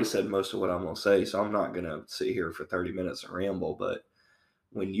 they've already said most of what I'm going to say, so I'm not going to sit here for 30 minutes and ramble, but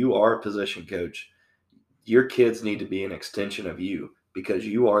when you are a position coach, your kids need to be an extension of you because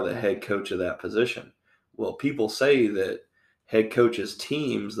you are the head coach of that position. Well, people say that head coaches'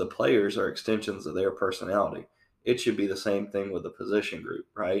 teams, the players, are extensions of their personality. It should be the same thing with the position group,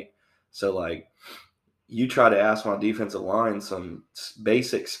 right? So, you try to ask my defensive line some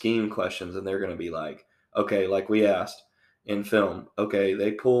basic scheme questions, and they're going to be like, okay, like we asked in film, okay,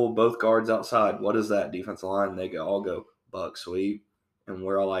 they pull both guards outside. What is that, defensive line? And they all go, buck sweep. And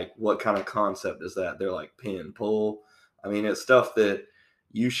we're all like, what kind of concept is that? They're like, pin, pull. I mean, it's stuff that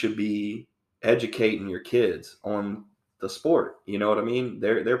you should be educating your kids on the sport. You know what I mean?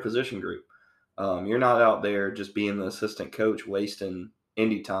 Their position group. You're not out there just being the assistant coach wasting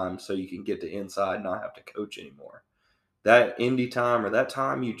indie time so you can get to inside and not have to coach anymore. That indie time or that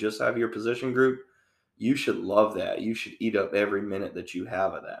time you just have your position group, you should love that. You should eat up every minute that you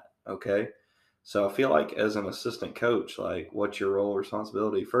have of that, okay? So I feel like as an assistant coach, what's your role,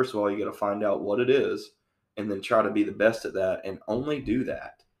 responsibility? First of all, you got to find out what it is and then try to be the best at that and only do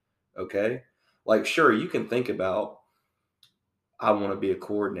that, okay? Like, sure, you can think about, I want to be a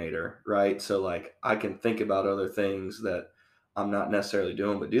coordinator, right? So, like, I can think about other things that I'm not necessarily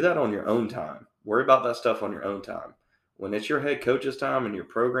doing, but do that on your own time. Worry about that stuff on your own time. When it's your head coach's time and your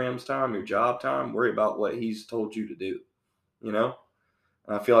program's time, your job time, worry about what he's told you to do, you know?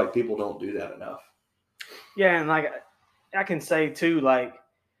 And I feel like people don't do that enough. Yeah, and like I can say too, like,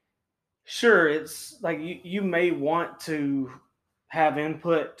 sure, it's like you may want to have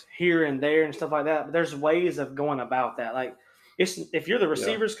input here and there and stuff like that, but there's ways of going about that. Like, it's if you're the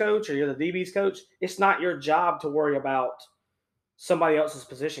receivers coach or you're the DB's coach, it's not your job to worry about somebody else's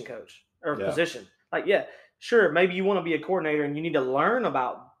position coach or position. Like, yeah, sure, maybe you want to be a coordinator and you need to learn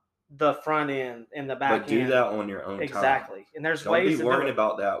about the front end and the back end. But do that on your own time. Exactly. And there's don't ways be worried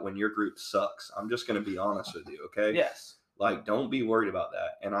about that when your group sucks. I'm just going to be honest with you, okay? Yes. Like, don't be worried about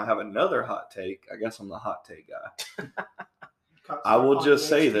that. And I have another hot take. I guess I'm the hot take guy. I will just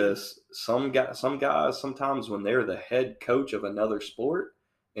say this. Some guys, sometimes when they're the head coach of another sport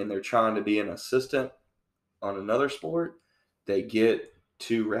and they're trying to be an assistant on another sport, they get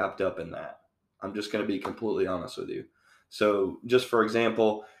too wrapped up in that. I'm just going to be completely honest with you. So just for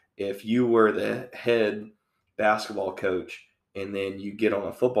example, if you were the head basketball coach and then you get on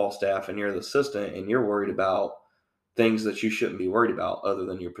a football staff and you're the assistant and you're worried about things that you shouldn't be worried about other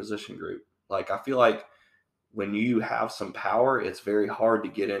than your position group. Like, I feel like when you have some power, it's very hard to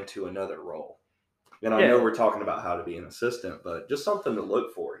get into another role. And I know we're talking about how to be an assistant, but just something to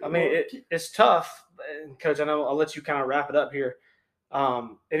look for. I mean, it's tough. Coach, I know I'll let you kind of wrap it up here.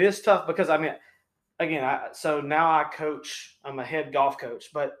 It is tough because, I mean, again, so now I coach. I'm a head golf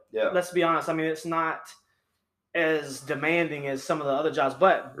coach, but let's be honest. I mean, it's not as demanding as some of the other jobs,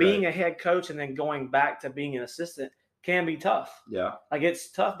 but being a head coach and then going back to being an assistant can be tough. Yeah. Like,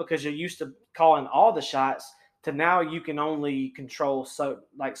 it's tough because you're used to calling all the shots to now you can only control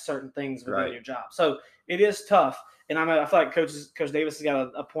certain things within your job. So it is tough. And I feel like Coach Davis has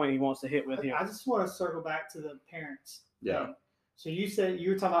got a point he wants to hit with here. I just want to circle back to the parents. Yeah. Thing. So you said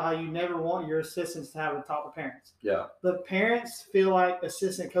you were talking about how you never want your assistants to have to talk to parents. Yeah. But parents feel like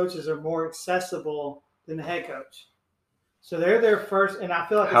assistant coaches are more accessible than the head coach. So they're their first, and I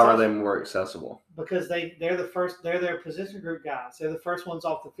feel like how are they more accessible? Because they're the first, they're their position group guys. They're the first ones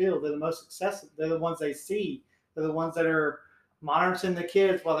off the field. They're the most accessible. They're the ones they see. They're the ones that are monitoring the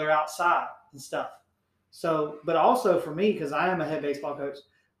kids while they're outside and stuff. So, but also for me, because I am a head baseball coach,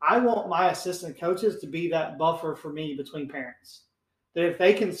 I want my assistant coaches to be that buffer for me between parents. That if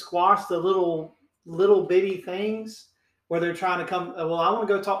they can squash the little bitty things where they're trying to come, well, I want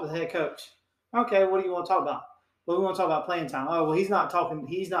to go talk to the head coach. Okay, what do you want to talk about? Well, we want to talk about playing time. Oh, well, he's not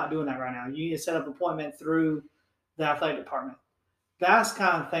doing that right now. You need to set up an appointment through the athletic department. That's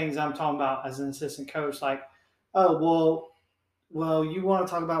kind of things I'm talking about as an assistant coach. Like, oh, well, you want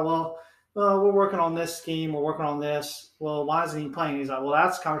to talk about, well, we're working on this scheme. We're working on this. Well, why isn't he playing? He's like, well,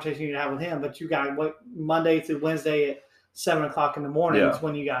 that's a conversation you need to have with him, but you got to wait Monday through Wednesday at 7:00 in the morning is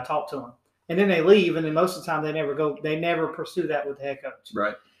when you got to talk to him. And then they leave, and then most of the time they never pursue that with the head coach.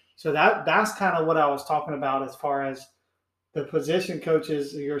 Right. So that's kind of what I was talking about as far as the position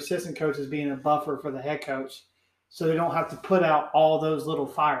coaches, your assistant coaches being a buffer for the head coach, so they don't have to put out all those little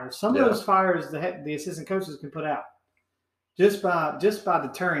fires. Some of those fires the assistant coaches can put out just by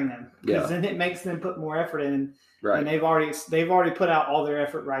deterring them, because then it makes them put more effort in, and they've already put out all their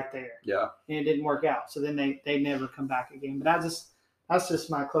effort right there. Yeah, and it didn't work out, so then they never come back again. But that's just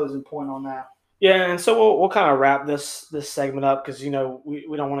my closing point on that. Yeah, and so we'll kind of wrap this segment up because, we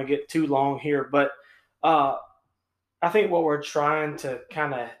don't want to get too long here. But I think what we're trying to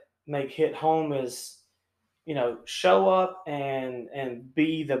kind of make hit home is, show up and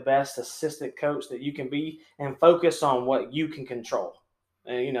be the best assistant coach that you can be and focus on what you can control.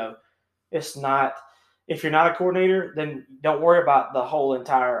 And, it's not – if you're not a coordinator, then don't worry about the whole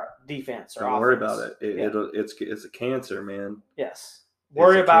entire defense or offense. Don't worry about it. It's a cancer, man. Yes.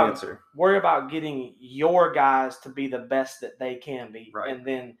 Worry about getting your guys to be the best that they can be. Right. And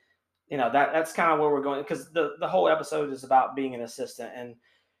then, that's kind of where we're going, because the whole episode is about being an assistant. And,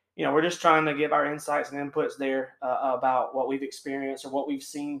 we're just trying to give our insights and inputs there about what we've experienced or what we've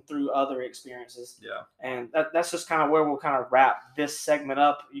seen through other experiences. Yeah. And that's just kind of where we'll kind of wrap this segment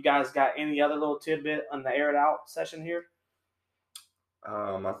up. You guys got any other little tidbit on the Air It Out session here?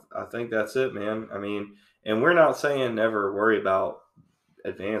 I think that's it, man. I mean, and we're not saying never worry about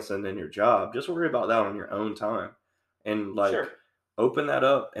advancing in your job. Just worry about that on your own time, and open that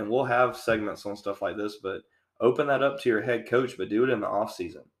up. And we'll have segments on stuff like this, but open that up to your head coach, but do it in the off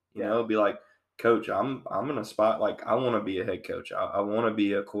season. Be like, Coach, I'm in a spot, like, I want to be a head coach. I want to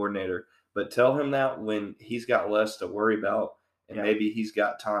be a coordinator, but tell him that when he's got less to worry about and maybe he's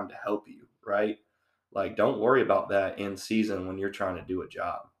got time to help you. right? Like, don't worry about that in season when you're trying to do a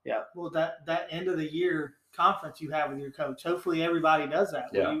job. Yeah. Well, that end of the year conference you have with your coach, hopefully everybody does that.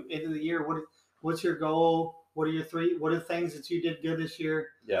 Yeah. End of the year, what's your goal? What are the things that you did good this year?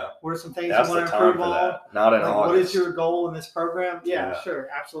 Yeah. What are some things That's you want the to time improve for on? that. Not in August. What is your goal in this program? Yeah. Sure,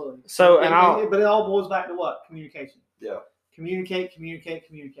 absolutely. So, but it all boils back to what? Communication. Yeah. Communicate.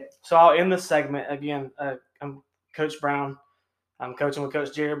 So I'll end this segment again. I'm Coach Brown. I'm coaching with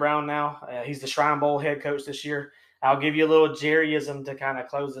Coach Jerry Brown now. He's the Shrine Bowl head coach this year. I'll give you a little Jerryism to kind of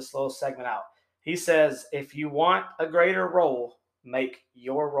close this little segment out. He says, if you want a greater role, make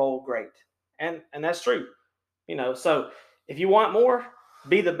your role great. And that's true. So if you want more,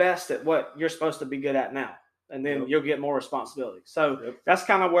 be the best at what you're supposed to be good at now. And then you'll get more responsibility. So that's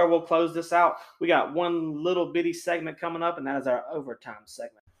kind of where we'll close this out. We got one little bitty segment coming up, and that is our overtime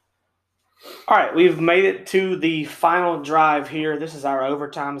segment. All right, we've made it to the final drive here. This is our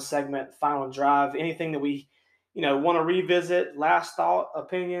overtime segment, final drive. Anything that we, want to revisit, last thought,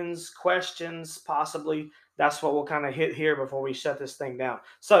 opinions, questions, possibly, that's what we'll kind of hit here before we shut this thing down.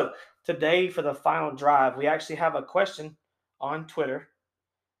 So today for the final drive, we actually have a question on Twitter.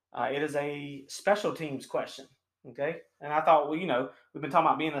 It is a special teams question, okay? And I thought, we've been talking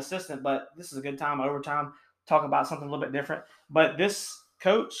about being an assistant, but this is a good time, overtime, talk about something a little bit different. But this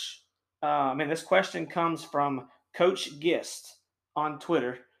coach, this question comes from Coach Gist on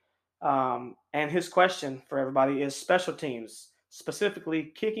Twitter. And his question for everybody is special teams,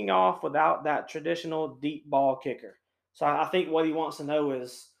 specifically kicking off without that traditional deep ball kicker. So I think what he wants to know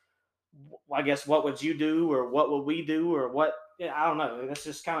is, I guess, what would you do, or what would we do, or what? I don't know. That's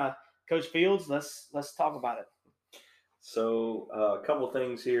just kind of Coach Fields. Let's talk about it. So a couple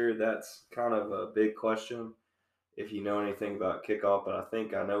things here. That's kind of a big question if you know anything about kickoff, but I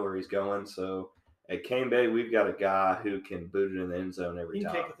think I know where he's going. So at Cane Bay, we've got a guy who can boot it in the end zone every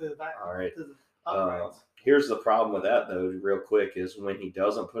time. Take it to the back. All right. Here's the problem with that, though, real quick, is when he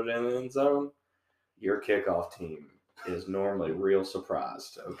doesn't put it in the end zone, your kickoff team is normally real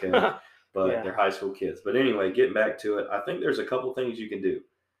surprised, okay? But they're high school kids. But anyway, getting back to it, I think there's a couple things you can do.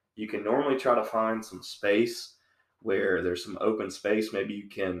 You can normally try to find some space where there's some open space. Maybe you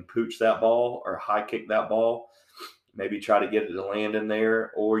can pooch that ball or high kick that ball. Maybe try to get it to land in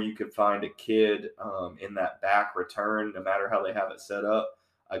there. Or you could find a kid in that back return, no matter how they have it set up,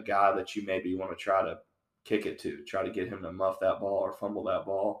 a guy that you maybe want to try to kick it to, try to get him to muff that ball or fumble that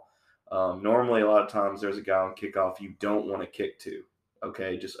ball. Normally, a lot of times there's a guy on kickoff you don't want to kick to,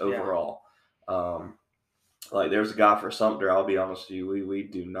 okay, just overall. Like there's a guy for Sumter, I'll be honest with you, we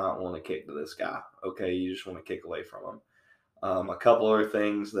do not want to kick to this guy, okay? You just want to kick away from him. A couple other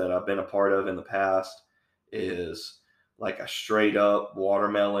things that I've been a part of in the past is like a straight up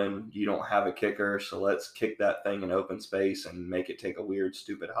watermelon. You don't have a kicker, so let's kick that thing in open space and make it take a weird,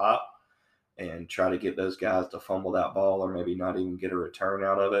 stupid hop and try to get those guys to fumble that ball or maybe not even get a return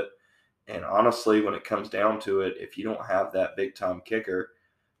out of it. And honestly, when it comes down to it, if you don't have that big-time kicker,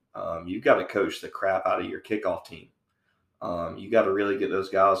 you've got to coach the crap out of your kickoff team. You got to really get those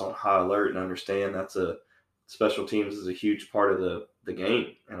guys on high alert and understand special teams is a huge part of the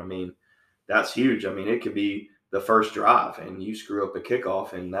game. And, I mean, that's huge. I mean, it could be the first drive and you screw up a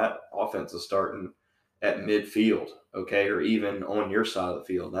kickoff and that offense is starting at midfield, okay, or even on your side of the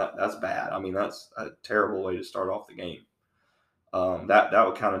field. That's bad. I mean, that's a terrible way to start off the game. That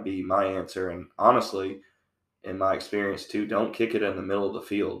would kind of be my answer. And honestly, in my experience too, don't kick it in the middle of the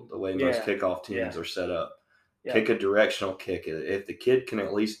field the way most kickoff teams are set up. Yeah. Kick a directional kick. If the kid can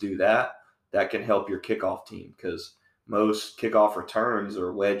at least do that, that can help your kickoff team because most kickoff returns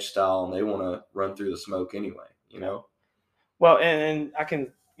are wedge style and they want to run through the smoke anyway, Well, and I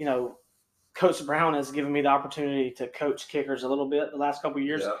can, Coach Brown has given me the opportunity to coach kickers a little bit the last couple of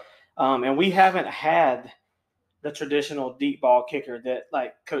years. Yeah. And we haven't had the traditional deep ball kicker that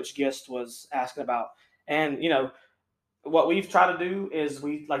like Coach Gist was asking about. And, what we've tried to do is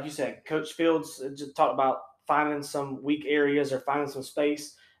like you said, Coach Fields just talked about finding some weak areas or finding some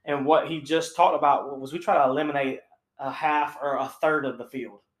space. And what he just talked about was we try to eliminate a half or a third of the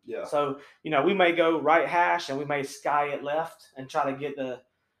field. Yeah. So, we may go right hash and we may sky it left and try to get the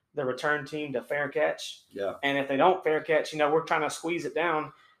return team to fair catch. Yeah. And if they don't fair catch, we're trying to squeeze it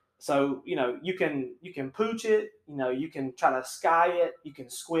down. So, you can pooch it, you can try to sky it, you can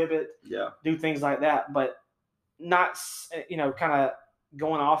squib it, do things like that, but not, kind of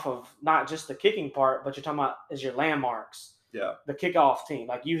going off of not just the kicking part, but you're talking about is your landmarks. Yeah. The kickoff team.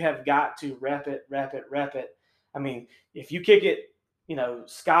 Like you have got to rep it. I mean, if you kick it,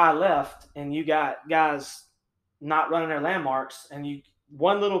 sky left and you got guys not running their landmarks and you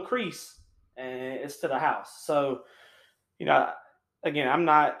one little crease and it's to the house. So, again, I'm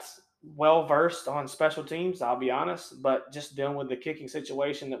not well versed on special teams, I'll be honest, but just dealing with the kicking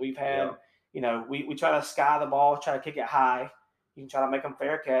situation that we've had, we try to sky the ball, try to kick it high. You can try to make them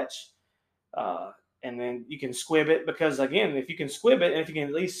fair catch. And then you can squib it because, again, if you can squib it and if you can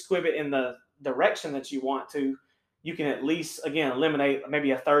at least squib it in the direction that you want to, you can at least, again, eliminate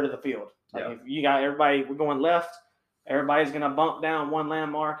maybe a third of the field. Like if you got everybody, we're going left, everybody's going to bump down one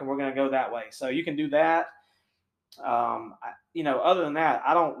landmark and we're going to go that way. So you can do that. Other than that,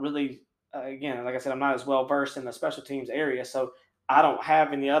 I don't really, again, like I said, I'm not as well versed in the special teams area. So I don't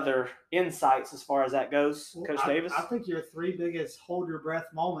have any other insights as far as that goes, Coach Davis. I think your three biggest hold your breath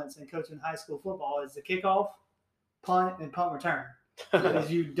moments in coaching high school football is the kickoff, punt, and punt return. Because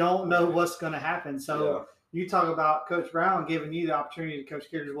you don't know what's going to happen. So you talk about Coach Brown giving you the opportunity to coach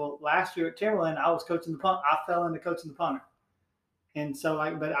kickers. Well, last year at Timberland, I was coaching the punt. I fell into coaching the punter. And so,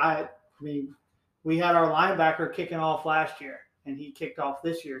 we had our linebacker kicking off last year, and he kicked off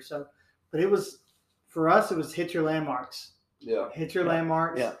this year. So, but for us, it was hit your landmarks. Yeah. Hit your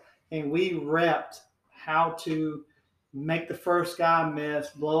landmarks. Yeah. And we repped how to make the first guy miss,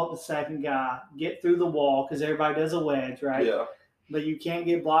 blow up the second guy, get through the wall because everybody does a wedge, right? Yeah. But you can't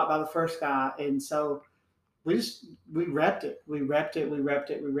get blocked by the first guy. And so we repped it. We repped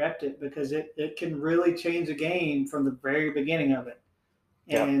it because it can really change a game from the very beginning of it.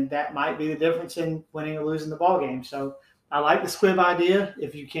 And that might be the difference in winning or losing the ball game. So I like the squib idea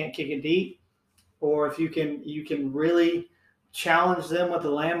if you can't kick it deep, or if you can really challenge them with the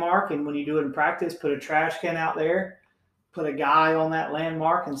landmark. And when you do it in practice, put a trash can out there, put a guy on that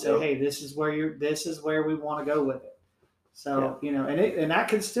landmark, and say, "Hey, this is where we want to go with it." So and that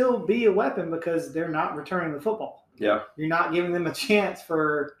can still be a weapon because they're not returning the football. Yeah, you're not giving them a chance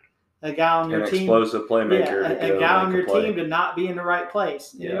for a guy on your team, explosive playmaker, a guy on your team to not be in the right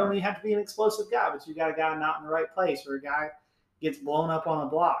place. Yeah. You don't even have to be an explosive guy, but you got a guy not in the right place, or a guy gets blown up on a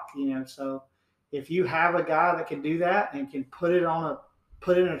block. So if you have a guy that can do that and can put it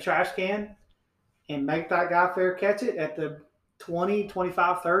in a trash can and make that guy fair catch it at the 20,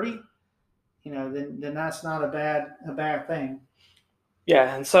 25, 30, then that's not a bad thing.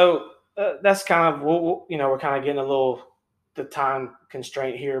 Yeah, and so that's kind of we're kind of getting a little the time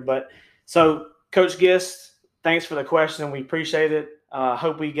constraint here, but so Coach Gist, thanks for the question. We appreciate it.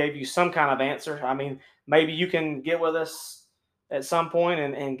 Hope we gave you some kind of answer. I mean, maybe you can get with us at some point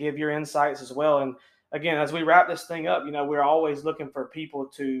and give your insights as well. And again, as we wrap this thing up, we're always looking for people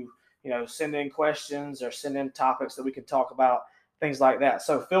to, send in questions or send in topics that we can talk about, things like that.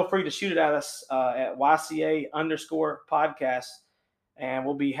 So feel free to shoot it at us at YCA_podcast, and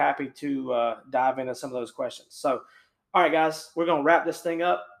we'll be happy to dive into some of those questions. So, all right, guys, we're going to wrap this thing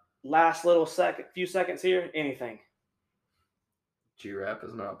up. Last few seconds here. Anything? G-Rap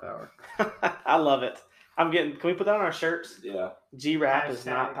is not power. I love it. Can we put that on our shirts? Yeah. G-Rap is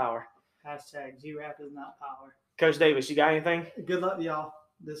not power. Hashtag G-Rap is not power. Coach Davis, you got anything? Good luck to y'all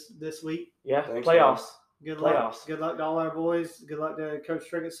this week. Yeah, thanks, playoffs. Man. Good luck. Good luck to all our boys. Good luck to Coach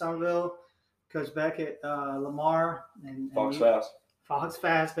Strick at Somerville, Coach Beck at Lamar. And Fox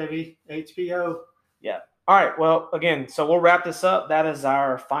Fast, baby. HPO. Yeah. All right. Well, again, so we'll wrap this up. That is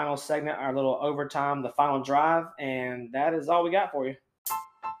our final segment, our little overtime, the final drive, and that is all we got for you.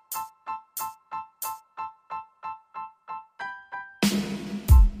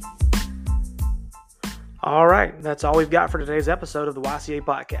 All right. That's all we've got for today's episode of the YCA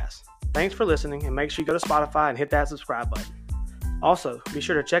podcast. Thanks for listening, and make sure you go to Spotify and hit that subscribe button. Also, be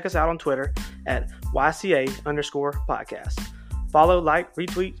sure to check us out on Twitter at YCA_podcast. Follow, like,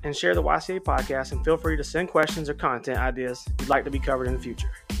 retweet, and share the YCA podcast, and feel free to send questions or content ideas you'd like to be covered in the future.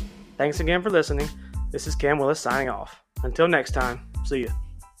 Thanks again for listening. This is Cam Willis signing off. Until next time, see you.